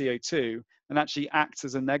increase CO2 and actually act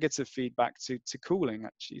as a negative feedback to cooling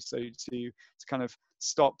actually. So to kind of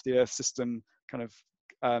stop the Earth system kind of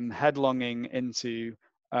headlonging into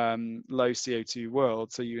low CO2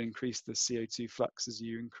 world. So you increase the CO2 flux as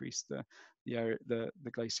you increase the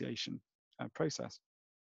glaciation process.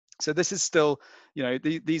 So this is still, you know,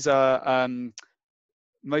 these are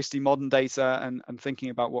mostly modern data and thinking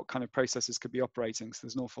about what kind of processes could be operating. So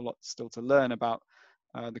there's an awful lot still to learn about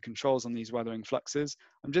the controls on these weathering fluxes.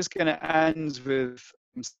 I'm just going to end with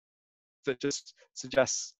that just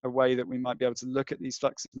suggests a way that we might be able to look at these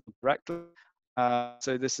fluxes directly.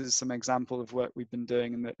 So this is some example of work we've been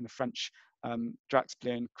doing in the French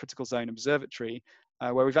Drax-Blean Critical Zone Observatory,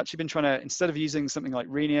 where we've actually been trying to, instead of using something like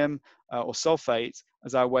rhenium or sulfate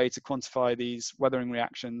as our way to quantify these weathering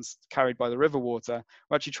reactions carried by the river water,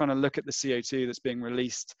 we're actually trying to look at the CO2 that's being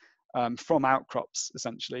released from outcrops,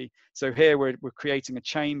 essentially. So here we're creating a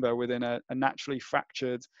chamber within a naturally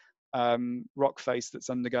fractured rock face that's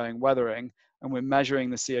undergoing weathering, and we're measuring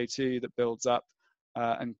the CO2 that builds up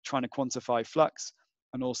and trying to quantify flux,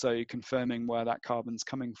 and also confirming where that carbon's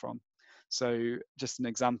coming from. So just an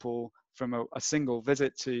example from a single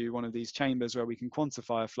visit to one of these chambers where we can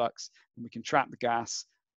quantify a flux and we can trap the gas.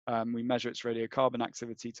 We measure its radiocarbon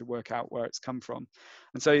activity to work out where it's come from.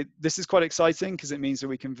 And so this is quite exciting because it means that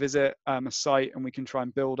we can visit a site and we can try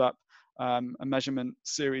and build up a measurement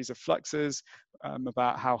series of fluxes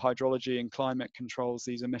about how hydrology and climate controls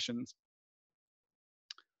these emissions.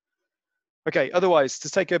 Okay, otherwise, to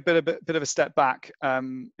take a bit of a step back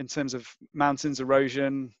in terms of mountains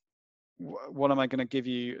erosion, what am I going to give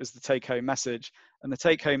you as the take-home message? And the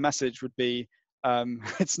take-home message would be,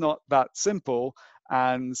 it's not that simple,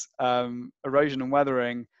 and erosion and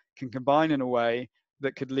weathering can combine in a way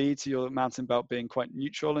that could lead to your mountain belt being quite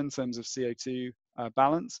neutral in terms of CO2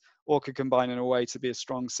 balance, or could combine in a way to be a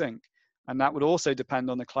strong sink. And that would also depend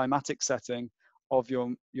on the climatic setting of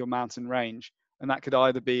your mountain range. And that could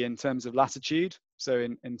either be in terms of latitude, so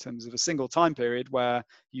in terms of a single time period where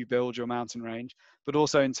you build your mountain range, but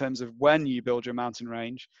also in terms of when you build your mountain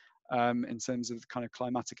range, in terms of the kind of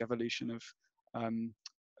climatic evolution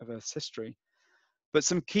of Earth's history. But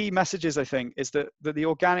some key messages, I think, is that the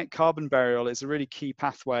organic carbon burial is a really key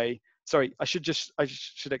pathway. Sorry, I should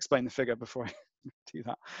explain the figure before I do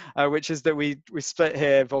that, which is that we split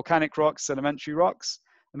here volcanic rocks, sedimentary rocks.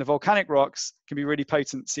 And the volcanic rocks can be really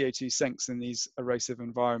potent CO2 sinks in these erosive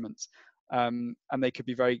environments. And they could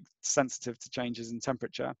be very sensitive to changes in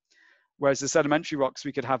temperature. Whereas the sedimentary rocks,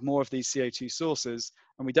 we could have more of these CO2 sources,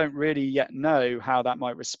 and we don't really yet know how that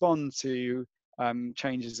might respond to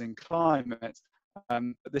changes in climate.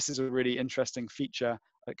 But this is a really interesting feature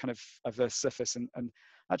kind of the surface, and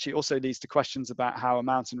actually also leads to questions about how a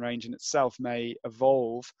mountain range in itself may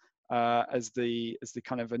evolve as the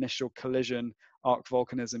kind of initial collision arc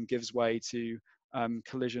volcanism gives way to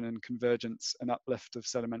collision and convergence and uplift of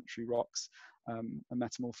sedimentary rocks and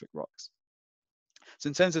metamorphic rocks. So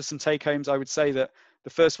in terms of some take homes, I would say that the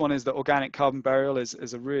first one is that organic carbon burial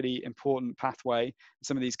is a really important pathway.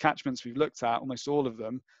 Some of these catchments we've looked at, almost all of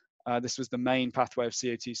them, this was the main pathway of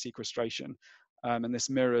CO2 sequestration. And this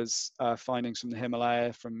mirrors findings from the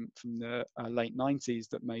Himalaya from the late 90s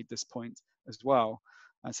that made this point as well.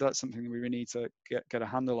 And so that's something that we really need to get a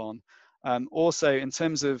handle on. Also, in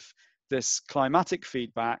terms of this climatic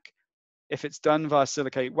feedback, if it's done via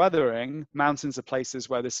silicate weathering, mountains are places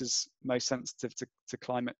where this is most sensitive to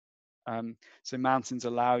climate. So mountains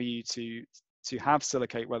allow you to have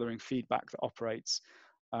silicate weathering feedback that operates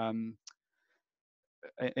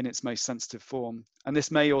in its most sensitive form. And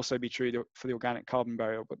this may also be true for the organic carbon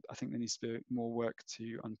burial, but I think there needs to be more work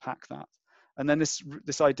to unpack that. And then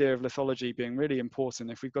this idea of lithology being really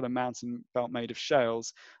important. If we've got a mountain belt made of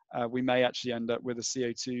shales, we may actually end up with a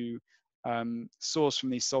CO2 source from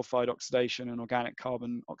these sulfide oxidation and organic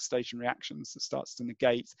carbon oxidation reactions that starts to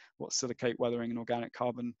negate what silicate weathering and organic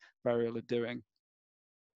carbon burial are doing.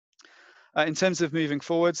 In terms of moving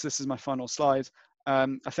forwards, this is my final slide.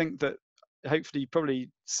 I think that hopefully you probably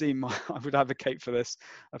see I would advocate for this,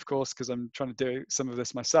 of course, because I'm trying to do some of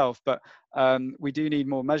this myself, but we do need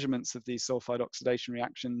more measurements of these sulfide oxidation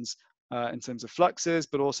reactions in terms of fluxes,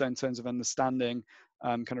 but also in terms of understanding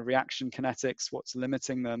kind of reaction kinetics, what's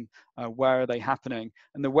limiting them, where are they happening,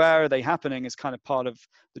 and the where are they happening is kind of part of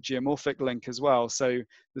the geomorphic link as well. So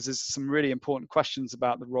there's some really important questions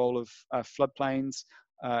about the role of floodplains,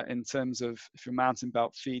 in terms of if your mountain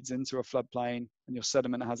belt feeds into a floodplain and your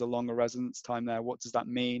sediment has a longer residence time there, what does that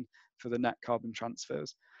mean for the net carbon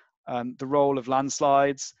transfers? The role of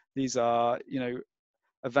landslides, these are, you know,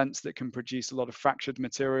 events that can produce a lot of fractured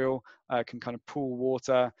material, can kind of pool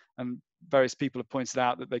water, and various people have pointed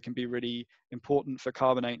out that they can be really important for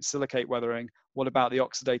carbonate and silicate weathering. What about the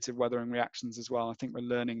oxidative weathering reactions as well? I think we're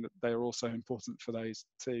learning that they are also important for those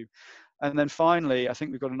too. And then finally, I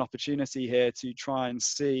think we've got an opportunity here to try and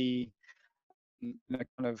see kind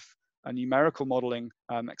of a numerical modeling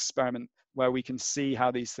experiment where we can see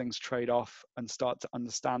how these things trade off and start to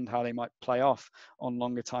understand how they might play off on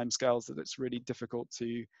longer time scales that it's really difficult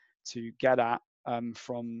to get at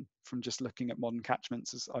from just looking at modern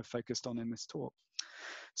catchments, as I've focused on in this talk.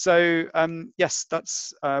 So yes,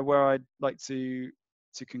 that's where I'd like to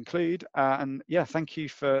conclude. And yeah, thank you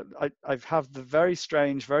for, I've had the very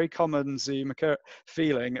strange, very common Zoom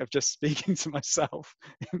feeling of just speaking to myself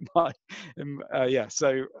yeah,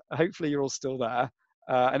 so hopefully you're all still there.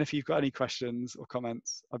 And if you've got any questions or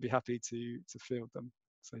comments, I'd be happy to field them.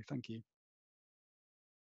 So thank you.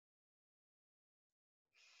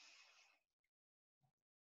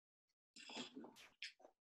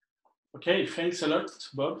 Okay, thanks a lot,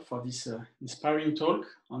 Bob, for this inspiring talk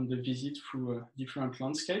on the visit through different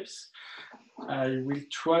landscapes. I will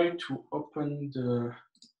try to open the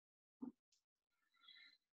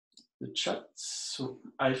chat. So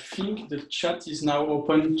I think the chat is now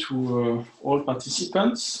open to all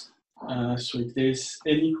participants. So if there's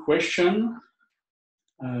any question,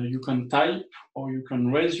 you can type or you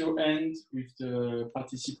can raise your hand with the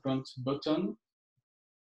participant button.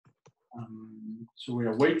 So we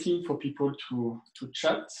are waiting for people to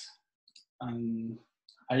chat. And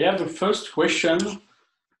I have a first question.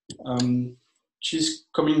 She's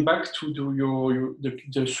coming back to do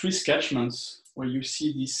the Swiss catchments where you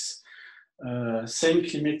see this same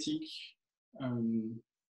climatic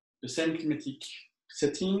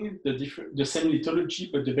setting, the same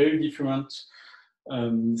lithology, but the very different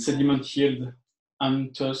sediment yield,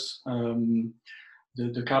 and thus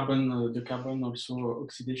the carbon also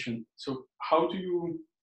oxidation. So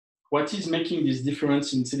what is making this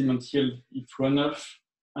difference in sediment yield if runoff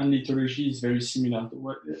and lithology is very similar?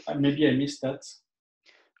 Maybe I missed that.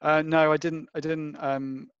 No, I didn't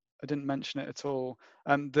mention it at all.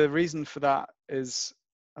 The reason for that is,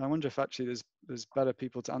 and I wonder if actually there's better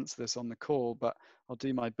people to answer this on the call, but I'll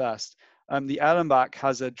do my best. The Erlenbach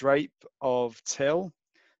has a drape of till,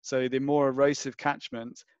 so the more erosive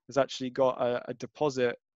catchment has actually got a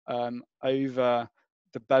deposit over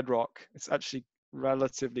the bedrock. It's actually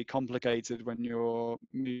relatively complicated when you're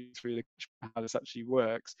moving through how this actually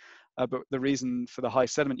works. But the reason for the high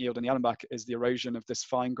sediment yield in the Erlenbach is the erosion of this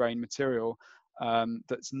fine grained material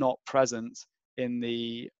that's not present in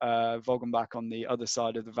the Vogelbach on the other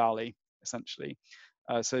side of the valley, essentially.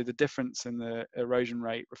 So the difference in the erosion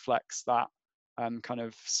rate reflects that kind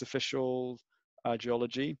of superficial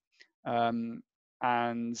geology.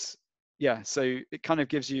 And yeah, so it kind of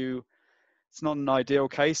gives you, it's not an ideal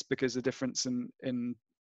case because the difference in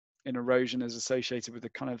erosion is associated with a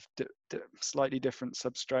kind of slightly different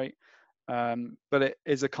substrate. But it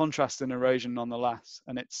is a contrast in erosion nonetheless,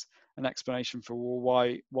 and it's an explanation for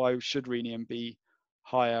why should rhenium be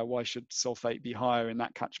higher, why should sulfate be higher in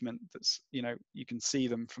that catchment that's, you know, you can see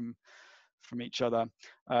them from each other.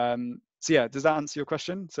 So yeah, does that answer your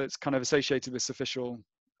question? So it's kind of associated with superficial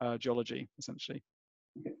geology, essentially.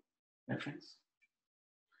 Okay, yeah, thanks.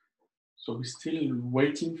 So we're still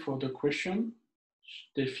waiting for the question.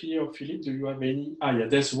 Steffi or Philippe, do you have any? Yeah,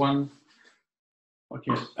 there's one.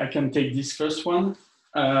 Okay, I can take this first one.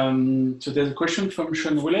 So there's a question from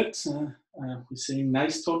Sean Willett, who's saying,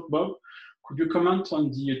 nice talk, Bob. Could you comment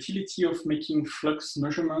on the utility of making flux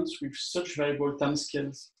measurements with such variable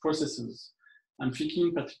timescales processes? I'm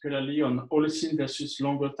thinking particularly on Holocene versus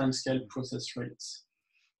longer timescale process rates.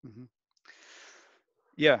 Mm-hmm.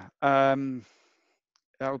 Yeah,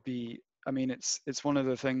 that would be, I mean, it's one of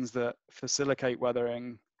the things that for silicate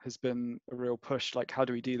weathering has been a real push. Like, how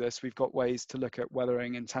do we do this? We've got ways to look at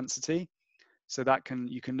weathering intensity. So that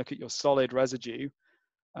you can look at your solid residue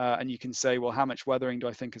and you can say, well, how much weathering do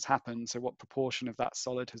I think has happened? So what proportion of that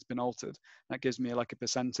solid has been altered? That gives me like a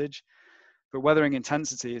percentage. But weathering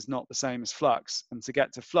intensity is not the same as flux. And to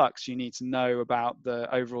get to flux, you need to know about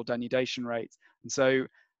the overall denudation rate. And so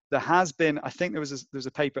there has been, I think there was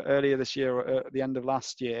a paper earlier this year, or at the end of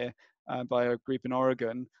last year, by a group in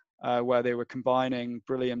Oregon, where they were combining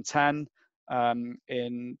beryllium-10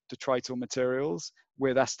 in detrital materials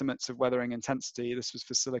with estimates of weathering intensity. This was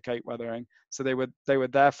for silicate weathering. So they were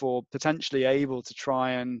therefore potentially able to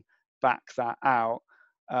try and back that out.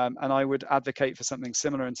 And I would advocate for something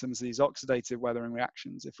similar in terms of these oxidative weathering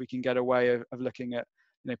reactions. If we can get a way of looking at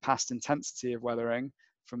past intensity of weathering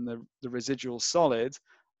from the residual solid,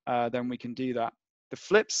 then we can do that. The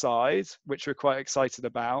flip side, which we're quite excited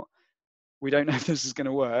about, we don't know if this is going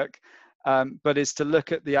to work, but is to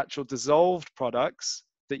look at the actual dissolved products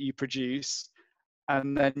that you produce,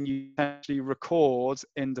 and then you actually record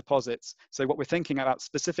in deposits. So what we're thinking about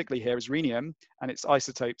specifically here is rhenium and its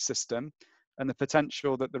isotope system, and the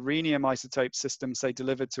potential that the rhenium isotope system, say,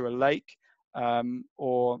 delivered to a lake,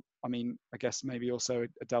 or, I mean, I guess maybe also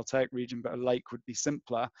a deltaic region, but a lake would be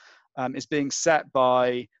simpler, is being set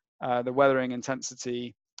by the weathering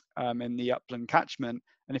intensity in the upland catchment.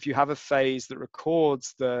 And if you have a phase that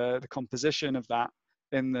records the composition of that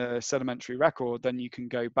in the sedimentary record, then you can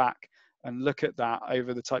go back and look at that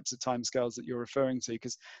over the types of timescales that you're referring to,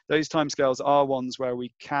 because those timescales are ones where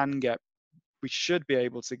we should be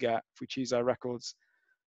able to get, if we choose our records,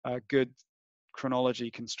 a good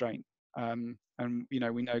chronology constraint. And we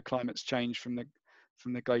know climates change from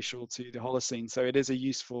the glacial to the Holocene, so it is a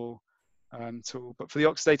useful tool. But for the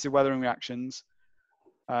oxidative weathering reactions,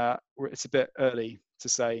 it's a bit early to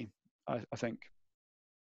say. I think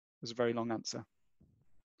it was a very long answer.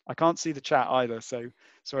 I can't see the chat either, so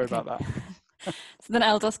sorry about that. So then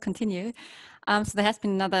I'll just continue. So there has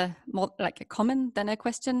been another, more like a comment than a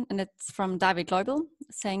question, and it's from David Leubel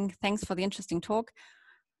saying, thanks for the interesting talk.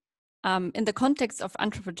 In the context of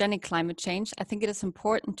anthropogenic climate change, I think it is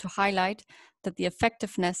important to highlight that the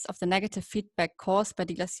effectiveness of the negative feedback caused by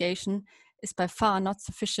deglaciation is by far not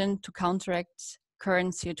sufficient to counteract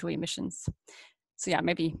current CO2 emissions. So yeah,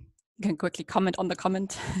 maybe you can quickly comment on the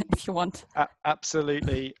comment if you want.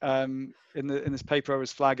 Absolutely. In this paper I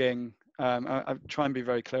was flagging, I try and be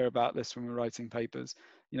very clear about this when we're writing papers.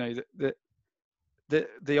 The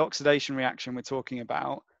oxidation reaction we're talking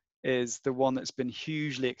about is the one that's been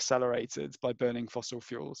hugely accelerated by burning fossil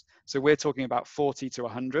fuels. So we're talking about 40 to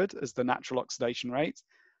 100 as the natural oxidation rate,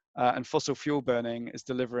 and fossil fuel burning is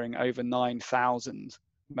delivering over 9,000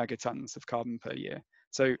 megatons of carbon per year.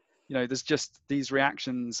 So there's just, these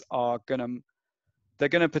reactions are they're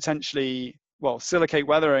gonna potentially, well, silicate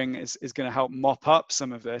weathering is going to help mop up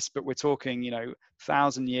some of this, but we're talking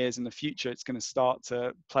 1,000 years in the future, it's going to start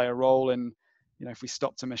to play a role in, if we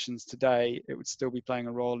stopped emissions today, it would still be playing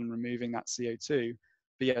a role in removing that CO2.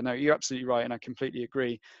 But yeah, no, you're absolutely right, and I completely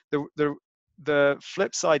agree. The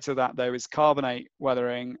flip side to that, though, is carbonate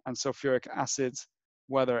weathering and sulfuric acid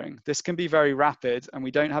weathering. This can be very rapid, and we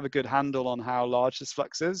don't have a good handle on how large this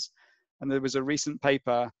flux is. And there was a recent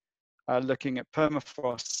paper looking at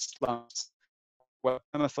permafrost slumps where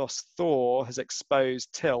permafrost thaw has exposed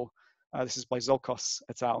till. This is by Zolkos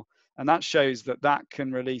et al. And that shows that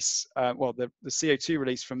can release, the CO2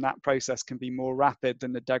 release from that process can be more rapid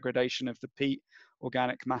than the degradation of the peat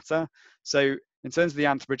organic matter. So in terms of the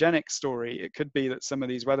anthropogenic story, it could be that some of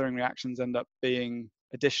these weathering reactions end up being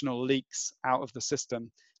additional leaks out of the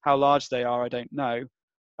system. How large they are, I don't know.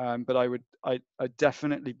 But I'd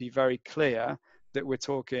definitely be very clear that we're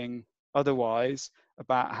talking otherwise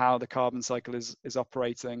about how the carbon cycle is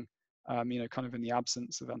operating, kind of in the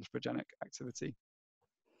absence of anthropogenic activity.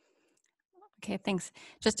 Okay, thanks.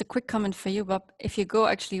 Just a quick comment for you, Bob. If you go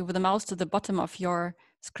actually with the mouse to the bottom of your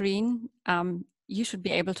screen, you should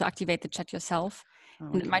be able to activate the chat yourself. Oh,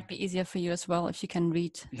 okay. And it might be easier for you as well if you can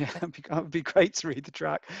read. Yeah, it would be great to read the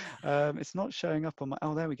track. It's not showing up on my,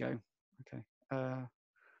 oh, there we go. Okay.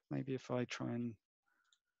 Maybe if I try and,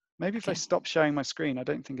 if I stop sharing my screen, I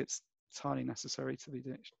don't think it's entirely necessary to be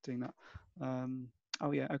doing that.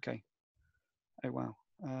 Oh yeah, okay. Oh wow.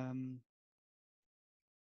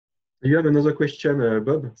 You have another question,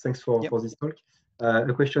 Bob. Thanks for this talk.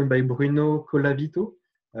 A question by Bruno Colavito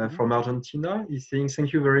from Argentina. He's saying,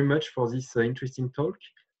 thank you very much for this interesting talk.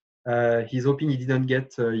 He's hoping he didn't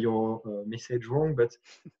get your message wrong, but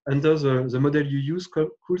under the model you use,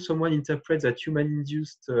 could someone interpret that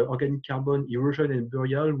human-induced organic carbon erosion and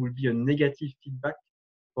burial will be a negative feedback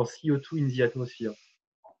for CO2 in the atmosphere?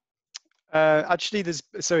 Actually,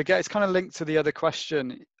 so again, it's kind of linked to the other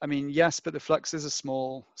question. I mean, yes, but the fluxes are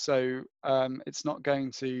small, so it's not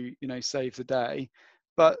going to, save the day.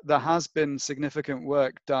 But there has been significant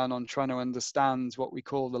work done on trying to understand what we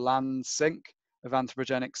call the land sink of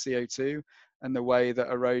anthropogenic CO2 and the way that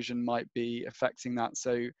erosion might be affecting that.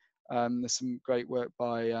 So there's some great work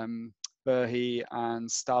by Berhe and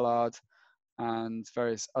Stallard and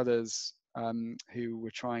various others who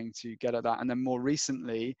were trying to get at that. And then more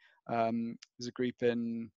recently, there's a group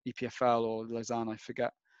in EPFL or Lausanne, I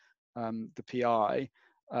forget the PI,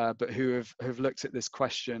 but who have looked at this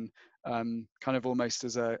question kind of almost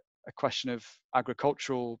as a question of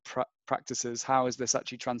agricultural practices. How is this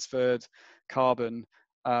actually transferred carbon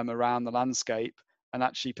around the landscape, and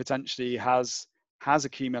actually potentially has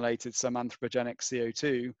accumulated some anthropogenic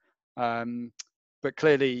CO2, but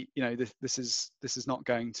clearly, this is not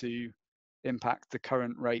going to impact the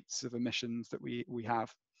current rates of emissions that we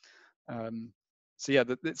have. So yeah,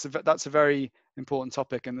 that's a very important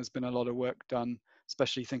topic, and there's been a lot of work done,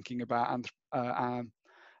 especially thinking about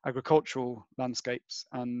agricultural landscapes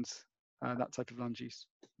and that type of land use.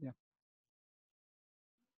 Yeah.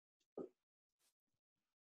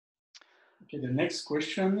 Okay, the next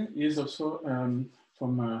question is also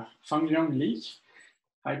from Fangliang Li.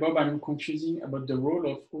 Hi Bob, I'm confusing about the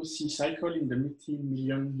role of OC cycle in the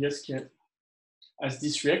multi-million year scale, as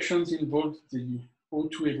these reactions involve the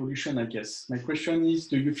O2 evolution, I guess. My question is,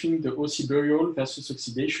 do you think the OC burial versus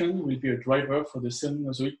oxidation will be a driver for the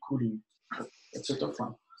Cenozoic cooling? That's a tough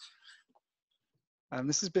one.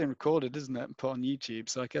 This is being recorded, isn't it, and put on YouTube,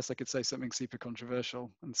 so I guess I could say something super controversial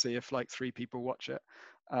and see if like 3 people watch it.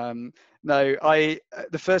 No,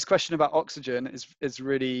 the first question about oxygen is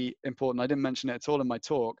really important. I didn't mention it at all in my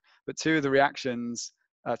talk, but 3 of the reactions,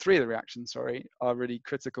 sorry, are really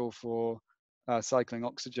critical for cycling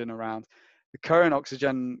oxygen around. The current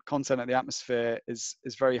oxygen content of the atmosphere is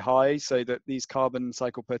very high, so that these carbon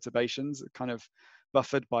cycle perturbations are kind of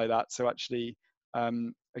buffered by that. So actually,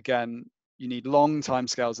 again, you need long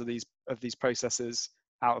timescales of these processes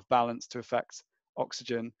out of balance to affect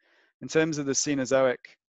oxygen. In terms of the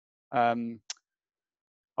Cenozoic,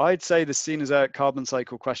 I'd say the Cenozoic carbon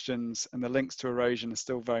cycle questions and the links to erosion are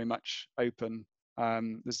still very much open.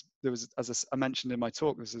 There was, as I mentioned in my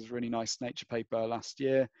talk, this is a really nice Nature paper last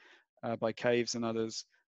year by Caves and others,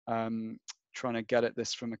 trying to get at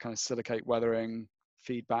this from a kind of silicate weathering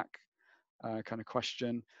feedback kind of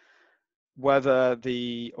question. Whether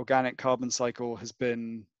the organic carbon cycle has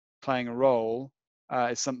been playing a role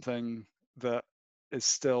is something that is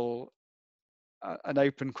still an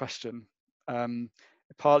open question.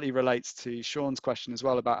 It partly relates to Sean's question as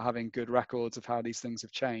well about having good records of how these things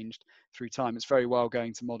have changed through time. It's very well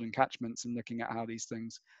going to modern catchments and looking at how these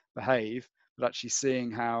things behave, but actually seeing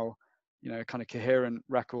how, a kind of coherent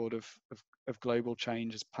record of global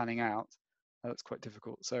change is panning out, that's quite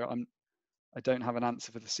difficult. So I don't have an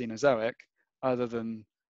answer for the Cenozoic other than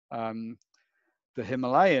the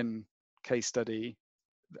Himalayan case study.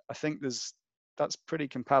 I think that's pretty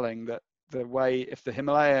compelling, that the way, if the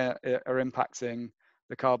Himalaya are impacting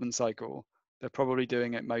the carbon cycle, they're probably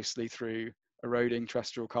doing it mostly through eroding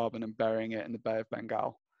terrestrial carbon and burying it in the Bay of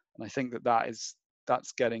Bengal. And I think that's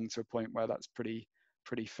getting to a point where that's pretty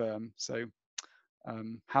firm. So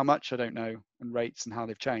how much, I don't know, and rates and how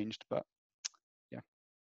they've changed, but yeah.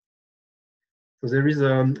 So there is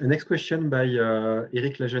a next question by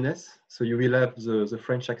Eric Lajeunesse. So you will have the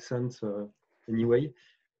French accent anyway.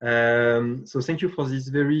 So thank you for this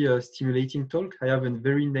very stimulating talk. I have a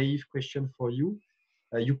very naive question for you.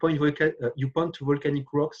 You point to volcanic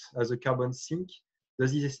rocks as a carbon sink.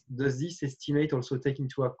 Does this estimate also take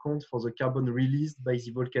into account for the carbon released by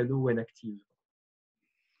the volcano when active?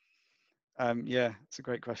 Yeah, it's a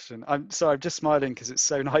great question. I'm just smiling because it's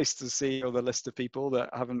so nice to see all the list of people that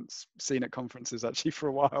I haven't seen at conferences actually for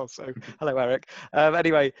a while. So hello, Eric.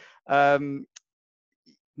 Anyway,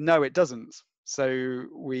 no, it doesn't. So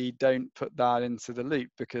we don't put that into the loop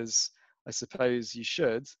because I suppose you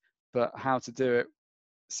should, but how to do it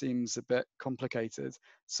seems a bit complicated.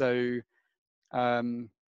 So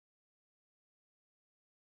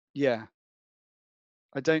yeah,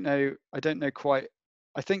 I don't know quite.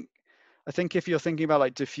 I think if you're thinking about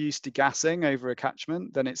like diffuse degassing over a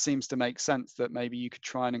catchment, then it seems to make sense that maybe you could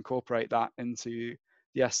try and incorporate that into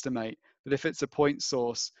the estimate. But if it's a point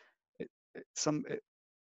source,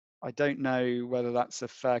 I don't know whether that's a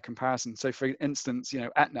fair comparison. So for instance,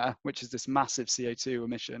 Etna, which is this massive CO2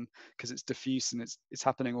 emission because it's diffuse and it's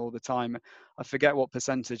happening all the time. I forget what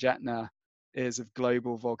percentage Etna is of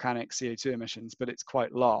global volcanic CO2 emissions, but it's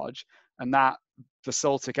quite large. And that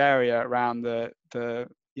basaltic area around that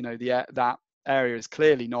area is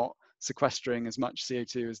clearly not sequestering as much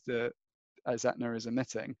CO2 as Etna is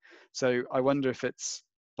emitting. So I wonder if it's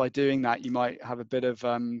by doing that you might have a bit of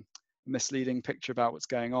misleading picture about what's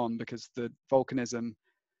going on, because the volcanism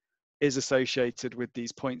is associated with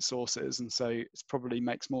these point sources, and so it probably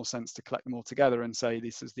makes more sense to collect them all together and say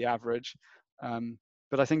this is the average.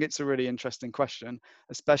 But I think it's a really interesting question,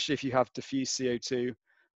 especially if you have diffuse CO2,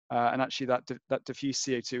 and actually that diffuse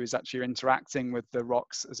CO2 is actually interacting with the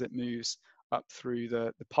rocks as it moves up through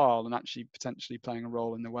the pile, and actually potentially playing a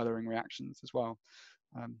role in the weathering reactions as well.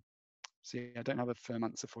 So yeah, I don't have a firm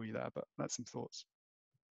answer for you there, but that's some thoughts.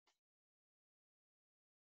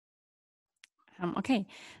 Okay,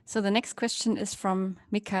 so the next question is from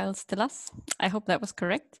Mikhail Stilas. I hope that was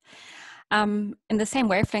correct. In the same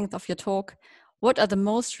wavelength of your talk, what are the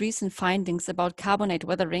most recent findings about carbonate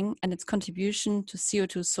weathering and its contribution to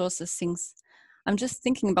CO2 sources sinks? I'm just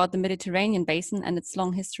thinking about the Mediterranean basin and its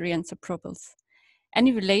long history and subtropicals.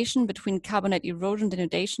 Any relation between carbonate erosion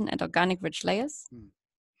denudation and organic rich layers?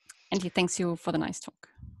 And he thanks you for the nice talk.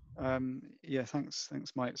 Yeah, thanks,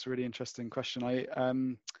 Mike. It's a really interesting question.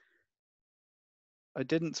 I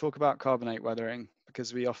didn't talk about carbonate weathering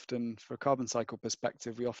because we often, for a carbon cycle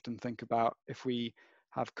perspective, we often think about if we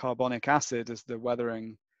have carbonic acid as the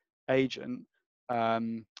weathering agent,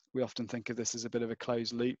 we often think of this as a bit of a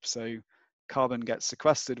closed loop. So carbon gets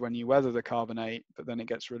sequestered when you weather the carbonate, but then it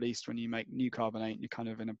gets released when you make new carbonate, and you're kind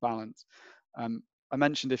of in a balance. I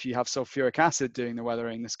mentioned if you have sulfuric acid doing the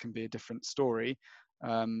weathering, this can be a different story.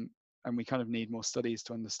 And we kind of need more studies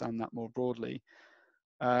to understand that more broadly.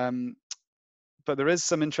 But there is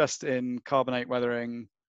some interest in carbonate weathering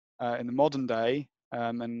in the modern day,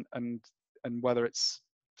 and whether it's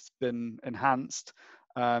been enhanced.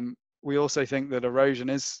 We also think that erosion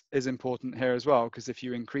is important here as well, because if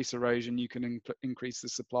you increase erosion, you can increase the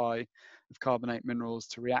supply of carbonate minerals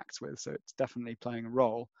to react with. So it's definitely playing a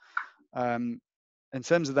role. In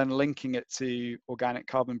terms of then linking it to organic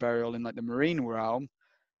carbon burial in like the marine realm,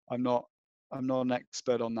 I'm not an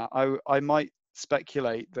expert on that. I might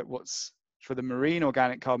speculate that for the marine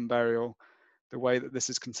organic carbon burial, the way that this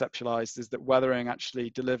is conceptualized is that weathering actually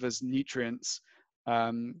delivers nutrients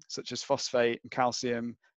such as phosphate and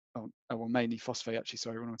calcium, well, mainly phosphate actually,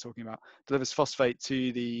 sorry, what am I talking about? Delivers phosphate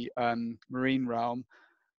to the marine realm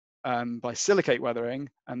by silicate weathering,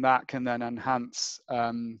 and that can then enhance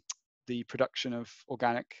the production of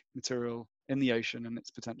organic material in the ocean and its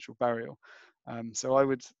potential burial. So I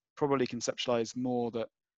would probably conceptualize more that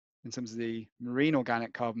in terms of the marine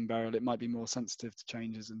organic carbon burial, it might be more sensitive to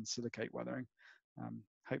changes in silicate weathering.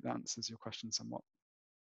 Hope that answers your question somewhat.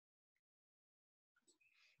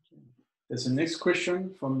 There's a next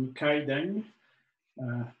question from Kai Deng.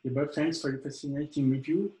 Bob, thanks for your fascinating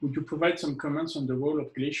review. Would you provide some comments on the role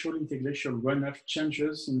of glacial interglacial runoff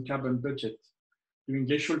changes in carbon budget? During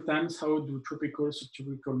glacial times, how do tropical,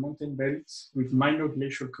 subtropical mountain belts with minor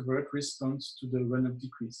glacial cover respond to the runoff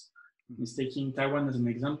decrease? Is taking Taiwan as an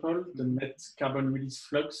example, the net carbon release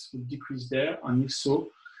flux will decrease there, and if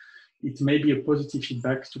so, it may be a positive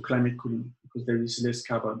feedback to climate cooling because there is less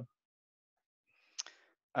carbon.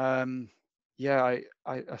 Yeah,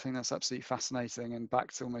 I think that's absolutely fascinating, and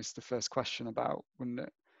back to almost the first question about when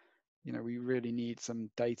we really need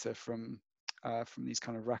some data from these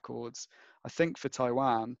kind of records. I think for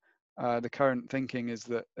Taiwan, the current thinking is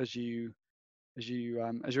that as you're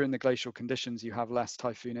in the glacial conditions, you have less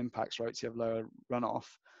typhoon impacts, right? So you have lower runoff.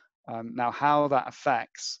 Now, how that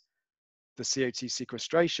affects the CO2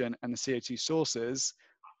 sequestration and the CO2 sources,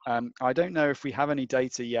 I don't know if we have any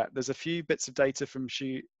data yet. There's a few bits of data from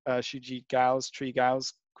Shuji Gao's Tree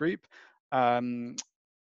Gao's group that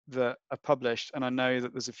are published, and I know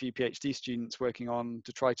that there's a few PhD students working on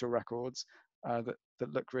detrital records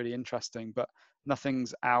that look really interesting, but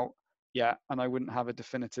nothing's out yet, and I wouldn't have a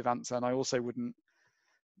definitive answer, and I also wouldn't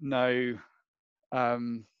know.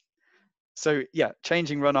 So yeah,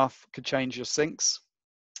 changing runoff could change your sinks,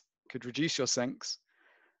 could reduce your sinks,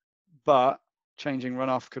 but changing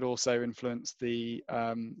runoff could also influence the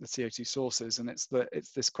CO2 sources, and it's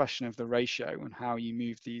this question of the ratio and how you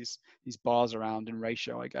move these bars around in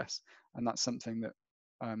ratio, I guess, and that's something that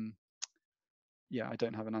yeah, I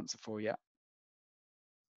don't have an answer for yet.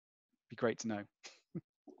 Be great to know.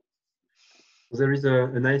 There is a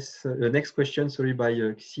nice next question, sorry, by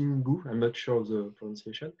Xingu. I'm not sure of the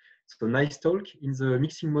pronunciation. So nice talk. In the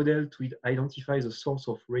mixing model to identify the source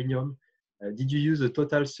of rhenium, did you use the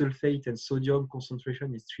total sulfate and sodium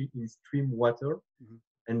concentration in stream water? Mm-hmm.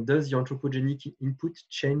 And does the anthropogenic input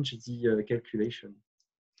change the calculation?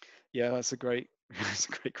 Yeah, that's a great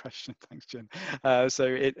question. Thanks, Jin. So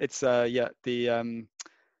it's yeah, the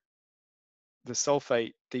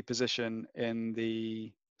sulfate deposition in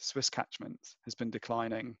the Swiss catchment has been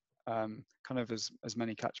declining, kind of as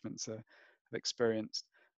many catchments have experienced.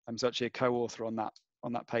 So actually a co-author on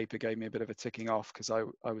that paper gave me a bit of a ticking off because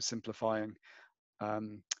I was simplifying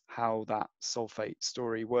how that sulfate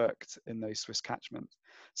story worked in those Swiss catchments.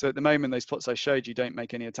 So at the moment, those plots I showed you don't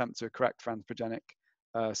make any attempt to correct for anthropogenic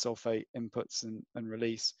sulfate inputs and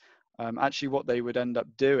release. Actually, what they would end up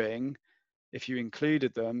doing, if you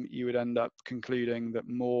included them, you would end up concluding that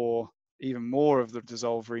even more of the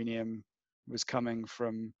dissolved rhenium was coming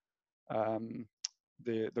from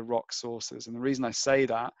the rock sources. And the reason I say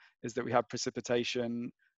that is that we have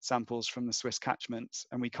precipitation samples from the Swiss catchments,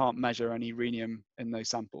 and we can't measure any rhenium in those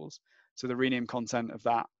samples. So the rhenium content of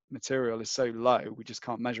that material is so low, we just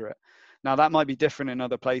can't measure it. Now that might be different in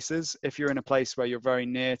other places. If you're in a place where you're very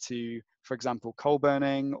near to, for example, coal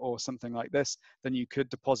burning or something like this, then you could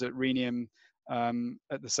deposit rhenium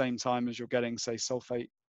at the same time as you're getting, say, sulfur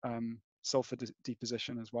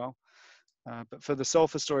deposition as well. But for the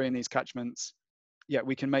sulfur story in these catchments, yeah,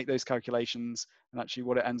 we can make those calculations, and actually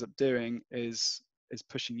what it ends up doing is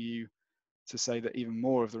pushing you to say that even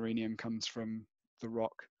more of the rhenium comes from the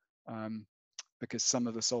rock, because some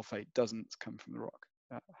of the sulfate doesn't come from the rock.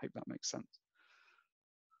 I hope that makes sense.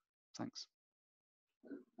 Thanks.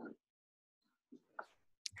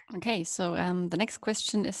 Okay, so the next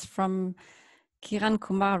question is from Kiran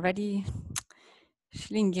Kumar Reddy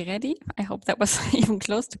Shlingireddy. I hope that was even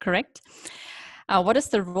close to correct. What is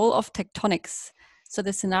the role of tectonics? So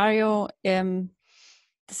the scenario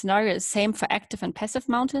is same for active and passive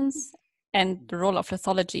mountains, and the role of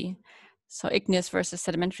lithology. So igneous versus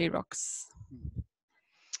sedimentary rocks.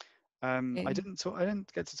 I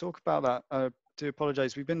didn't get to talk about that. I do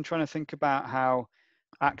apologize. We've been trying to think about how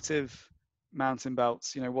active mountain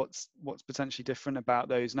belts, what's potentially different about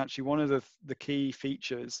those. And actually one of the key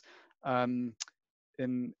features in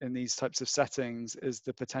these types of settings is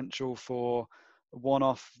the potential for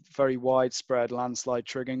one-off, very widespread landslide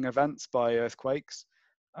triggering events by earthquakes.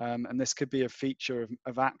 And this could be a feature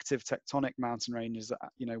of active tectonic mountain ranges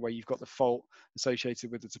that, where you've got the fault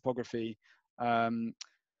associated with the topography,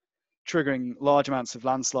 triggering large amounts of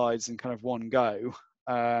landslides in kind of one go.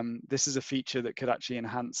 This is a feature that could actually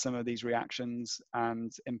enhance some of these reactions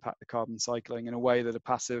and impact the carbon cycling in a way that a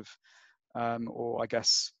passive or I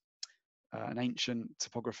guess an ancient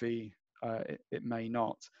topography it may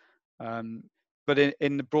not. But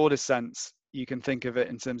in the broadest sense, you can think of it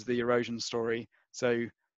in terms of the erosion story. So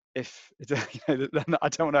if I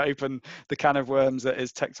don't want to open the can of worms that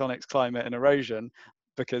is tectonics, climate, and erosion,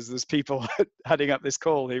 because there's people heading up this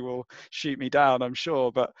call who will shoot me down, I'm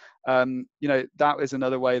sure. But that is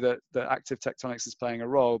another way that active tectonics is playing a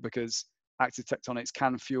role, because active tectonics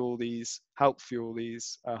can help fuel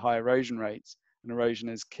these high erosion rates, and erosion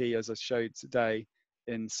is key, as I showed today,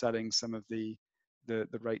 in setting some of the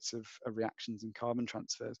rates of reactions and carbon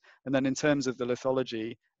transfers. And then in terms of the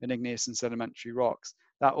lithology in igneous and sedimentary rocks,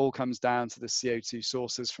 that all comes down to the CO2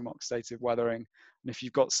 sources from oxidative weathering. And if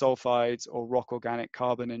you've got sulfides or rock organic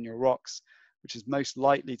carbon in your rocks, which is most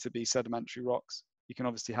likely to be sedimentary rocks, you can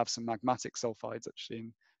obviously have some magmatic sulfides actually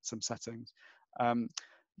in some settings.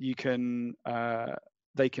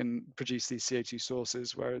 They can produce these CO2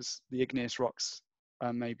 sources, whereas the igneous rocks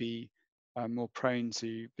may be more prone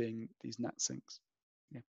to being these net sinks.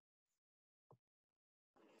 Yeah.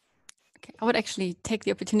 Okay, I would actually take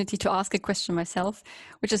the opportunity to ask a question myself,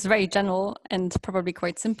 which is very general and probably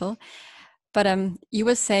quite simple. But you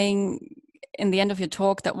were saying in the end of your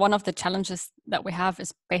talk that one of the challenges that we have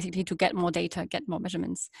is basically to get more data, get more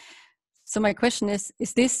measurements. So my question is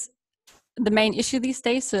this the main issue these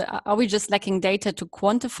days? So are we just lacking data to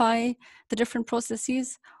quantify the different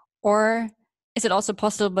processes, or is it also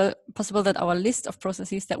possible that our list of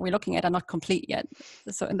processes that we're looking at are not complete yet?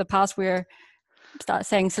 So in the past, we're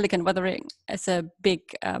saying silicon weathering as a big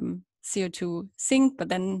CO2 sink, but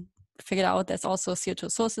then figured out there's also CO2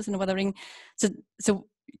 sources in weathering. So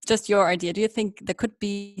just your idea, do you think there could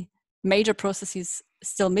be major processes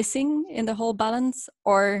still missing in the whole balance,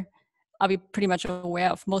 or are we pretty much aware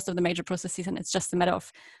of most of the major processes and it's just a matter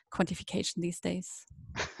of quantification these days?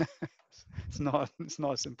 It's not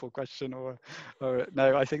a simple question, or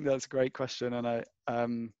no, I think that's a great question. And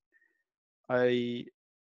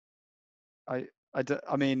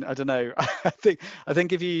I mean, I don't know. I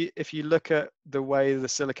think if you look at the way the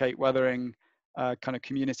silicate weathering kind of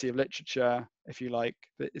community of literature, if you like,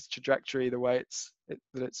 its trajectory, the way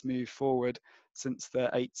that it's moved forward since the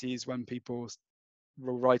 80s, when people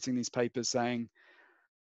were writing these papers saying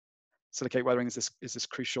silicate weathering is this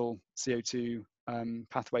crucial CO2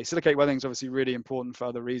 pathway. Silicate weathering is obviously really important for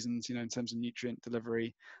other reasons, you know, in terms of nutrient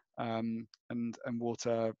delivery and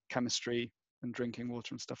water chemistry, and drinking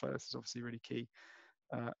water and stuff like this is obviously really key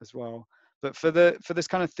as well. But for this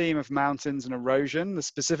kind of theme of mountains and erosion, the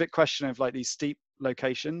specific question of like these steep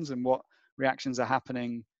locations and what reactions are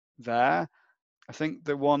happening there, I think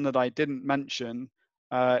the one that I didn't mention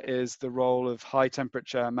is the role of high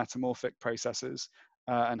temperature metamorphic processes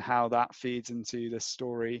and how that feeds into this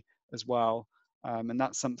story as well. And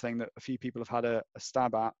that's something that a few people have had a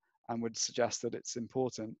stab at and would suggest that it's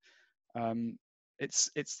important.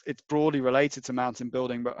 It's broadly related to mountain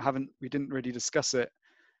building, but we didn't really discuss it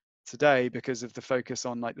today because of the focus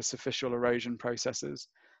on like the superficial erosion processes.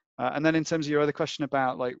 And then in terms of your other question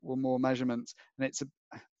about like, well, more measurements, and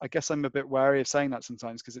I guess I'm a bit wary of saying that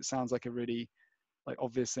sometimes because it sounds like a really like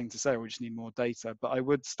obvious thing to say, we just need more data, but I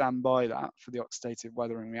would stand by that for the oxidative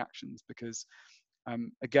weathering reactions because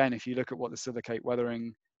again, if you look at what the silicate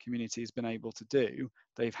weathering community has been able to do,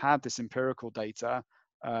 they've had this empirical data,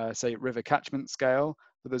 say at river catchment scale,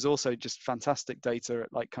 but there's also just fantastic data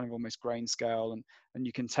at like kind of almost grain scale, and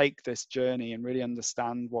you can take this journey and really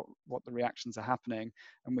understand what the reactions are happening.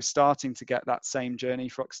 And we're starting to get that same journey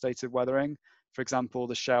for oxidative weathering. For example,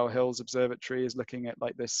 the Shell Hills Observatory is looking at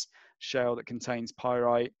like this shale that contains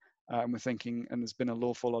pyrite, and we're thinking, and there's been an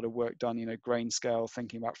awful lot of work done, you know, grain scale,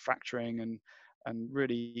 thinking about fracturing and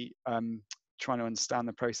really trying to understand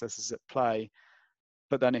the processes at play.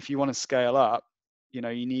 But then if you want to scale up, you know,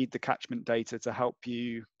 you need the catchment data to help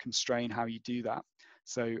you constrain how you do that.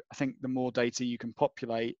 So I think the more data you can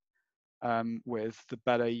populate with, the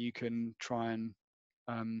better you can try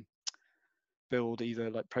and build either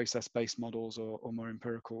like process-based models or more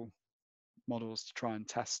empirical models to try and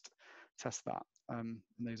test that and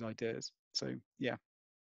those ideas. So yeah.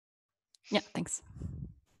 Yeah, thanks.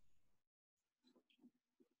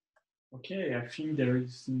 Okay, I think there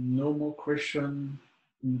is no more question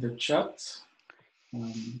in the chat.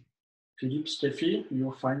 Philippe, Steffi,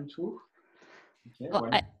 you're fine too? Okay, well,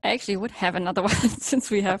 I actually would have another one since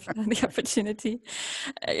we have the opportunity.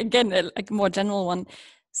 Again, like a more general one.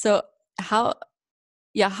 So how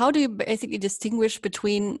do you basically distinguish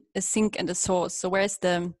between a sink and a source? So where's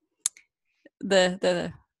the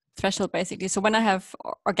threshold basically? So when I have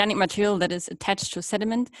organic material that is attached to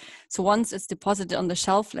sediment, so once it's deposited on the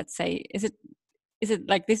shelf, let's say, is it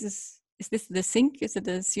like is this the sink? Is it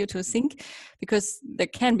the CO2 sink? Because there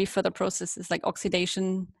can be further processes like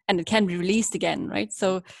oxidation, and it can be released again, right?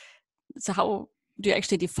 So how do you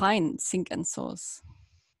actually define sink and source?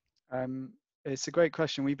 It's a great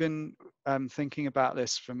question. We've been thinking about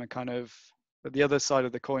this from a kind of the other side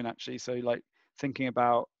of the coin, actually. So like thinking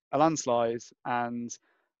about a landslide and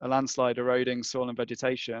a landslide eroding soil and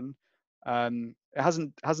vegetation. It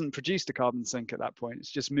hasn't produced a carbon sink at that point.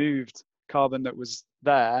 It's just moved carbon that was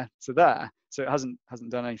there to there. So it hasn't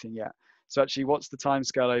done anything yet. So actually, what's the time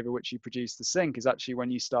scale over which you produce the sink is actually when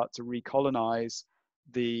you start to recolonize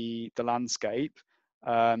the landscape.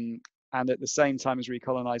 And at the same time as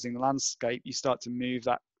recolonizing the landscape, you start to move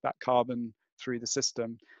that carbon through the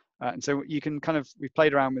system. And so you can we've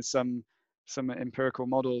played around with some empirical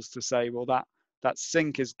models to say, well, that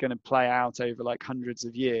sink is going to play out over like hundreds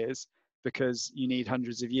of years, because you need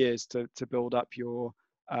hundreds of years to build up your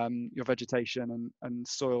vegetation and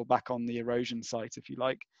soil back on the erosion site, if you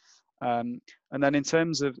like. And then in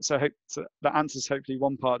terms of, so that answers hopefully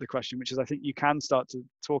one part of the question, which is I think you can start to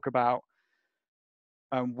talk about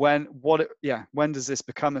when does this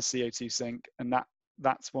become a CO2 sink, and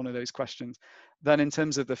that's one of those questions. Then in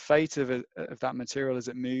terms of the fate of that material as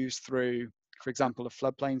it moves through, for example, a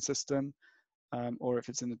floodplain system, or if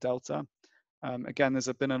it's in the delta. Again, there's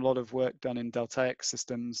been a lot of work done in deltaic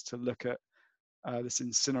systems to look at this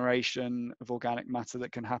incineration of organic matter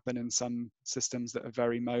that can happen in some systems that are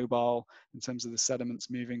very mobile in terms of the sediments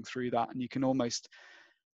moving through that, and you can almost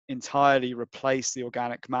entirely replace the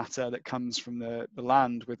organic matter that comes from the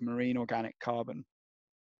land with marine organic carbon.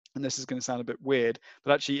 And this is going to sound a bit weird,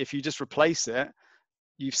 but actually if you just replace it,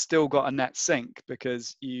 you've still got a net sink,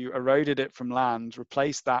 because you eroded it from land,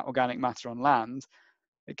 replaced that organic matter on land,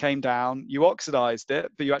 it came down, you oxidized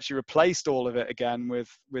it, but you actually replaced all of it again with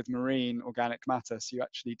marine organic matter, so you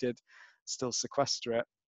actually did still sequester it.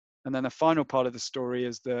 And then the final part of the story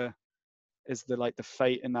is the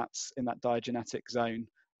fate in that diagenetic zone,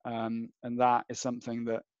 and that is something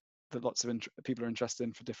that that lots of people are interested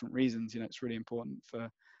in for different reasons. You know, it's really important for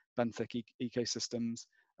benthic ecosystems,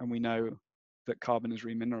 and we know that carbon is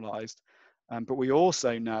remineralized. But we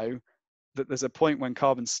also know that there's a point when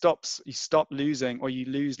carbon stops, you stop losing, or you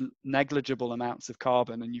lose negligible amounts of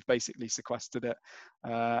carbon, and you've basically sequestered it.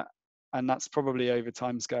 And that's probably over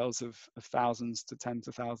timescales of thousands to tens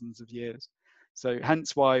of thousands of years. So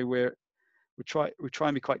hence why we try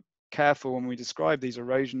and be quite careful when we describe these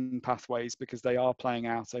erosion pathways, because they are playing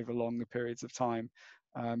out over longer periods of time,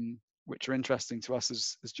 which are interesting to us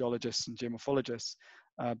as geologists and geomorphologists.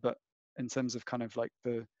 But in terms of kind of like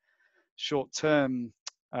the short-term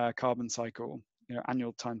carbon cycle, you know,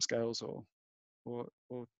 annual timescales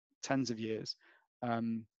or tens of years,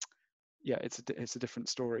 yeah, it's a different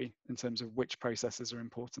story in terms of which processes are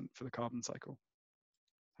important for the carbon cycle.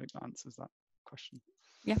 I hope that answers that question.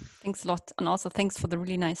 Yeah, thanks a lot, and also thanks for the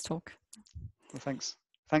really nice talk. Well, thanks.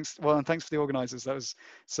 Well, and thanks for the organisers. That was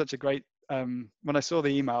such a great. When I saw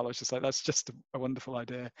the email, I was just like, "That's just a wonderful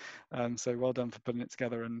idea." So well done for putting it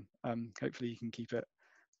together, and hopefully you can keep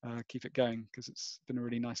it going, because it's been a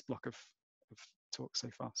really nice block of talks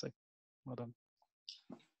so far. So well done.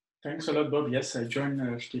 Thanks a lot, Bob. Yes, I joined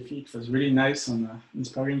Steffi. It was really nice and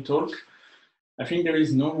inspiring talk. I think there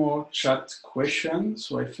is no more chat questions,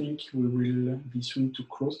 so I think we will be soon to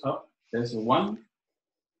close up. There's one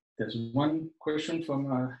question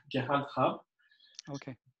from Gerhard Raab.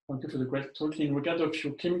 Okay. Thank you for the great talk. In regard of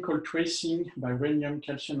your chemical tracing by rhenium,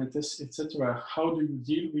 calcium, etc., how do you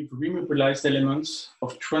deal with remobilized elements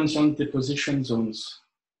of transient deposition zones?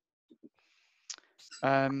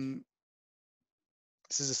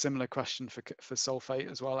 This is a similar question for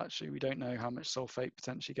sulfate as well. Actually, we don't know how much sulfate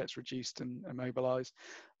potentially gets reduced and immobilized.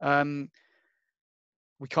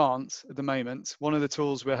 We can't at the moment. One of the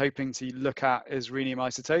tools we're hoping to look at is rhenium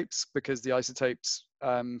isotopes, because the isotopes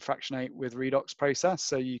fractionate with redox process,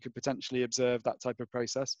 so you could potentially observe that type of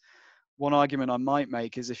process. One argument I might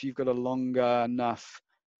make is, if you've got a longer enough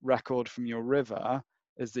record from your river,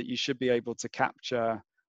 is that you should be able to capture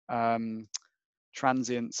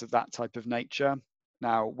transients of that type of nature.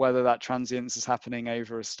 Now, whether that transience is happening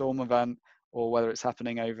over a storm event or whether it's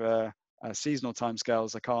happening over seasonal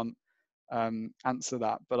timescales, I can't answer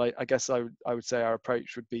that. But I guess I would say our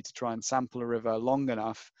approach would be to try and sample a river long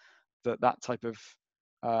enough that that type of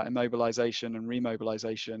immobilization and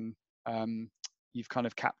remobilization you've kind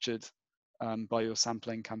of captured by your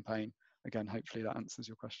sampling campaign. Again, hopefully that answers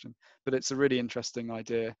your question. But it's a really interesting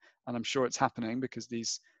idea, and I'm sure it's happening because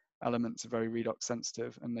these elements are very redox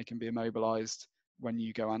sensitive and they can be immobilized when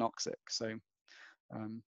you go anoxic. So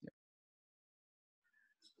yeah.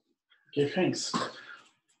 Okay, thanks.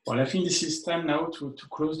 Well, I think this is time now to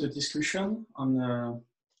close the discussion. And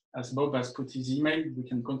as Bob has put his email, we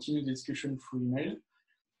can continue the discussion through email.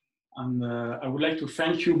 And I would like to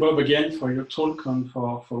thank you, Bob, again for your talk and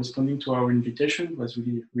for responding to our invitation. It was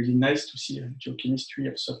really, really nice to see geochemistry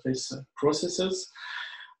of surface processes.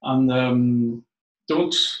 And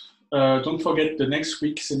don't forget the next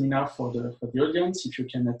week seminar for the audience, if you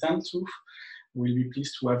can attend to. We'll be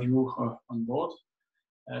pleased to have you on board.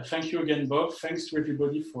 Thank you again, Bob. Thanks to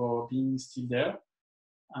everybody for being still there,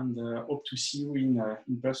 and hope to see you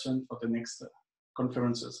in person for the next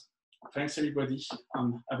conferences. Thanks, everybody,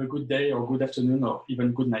 and have a good day or good afternoon or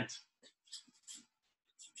even good night.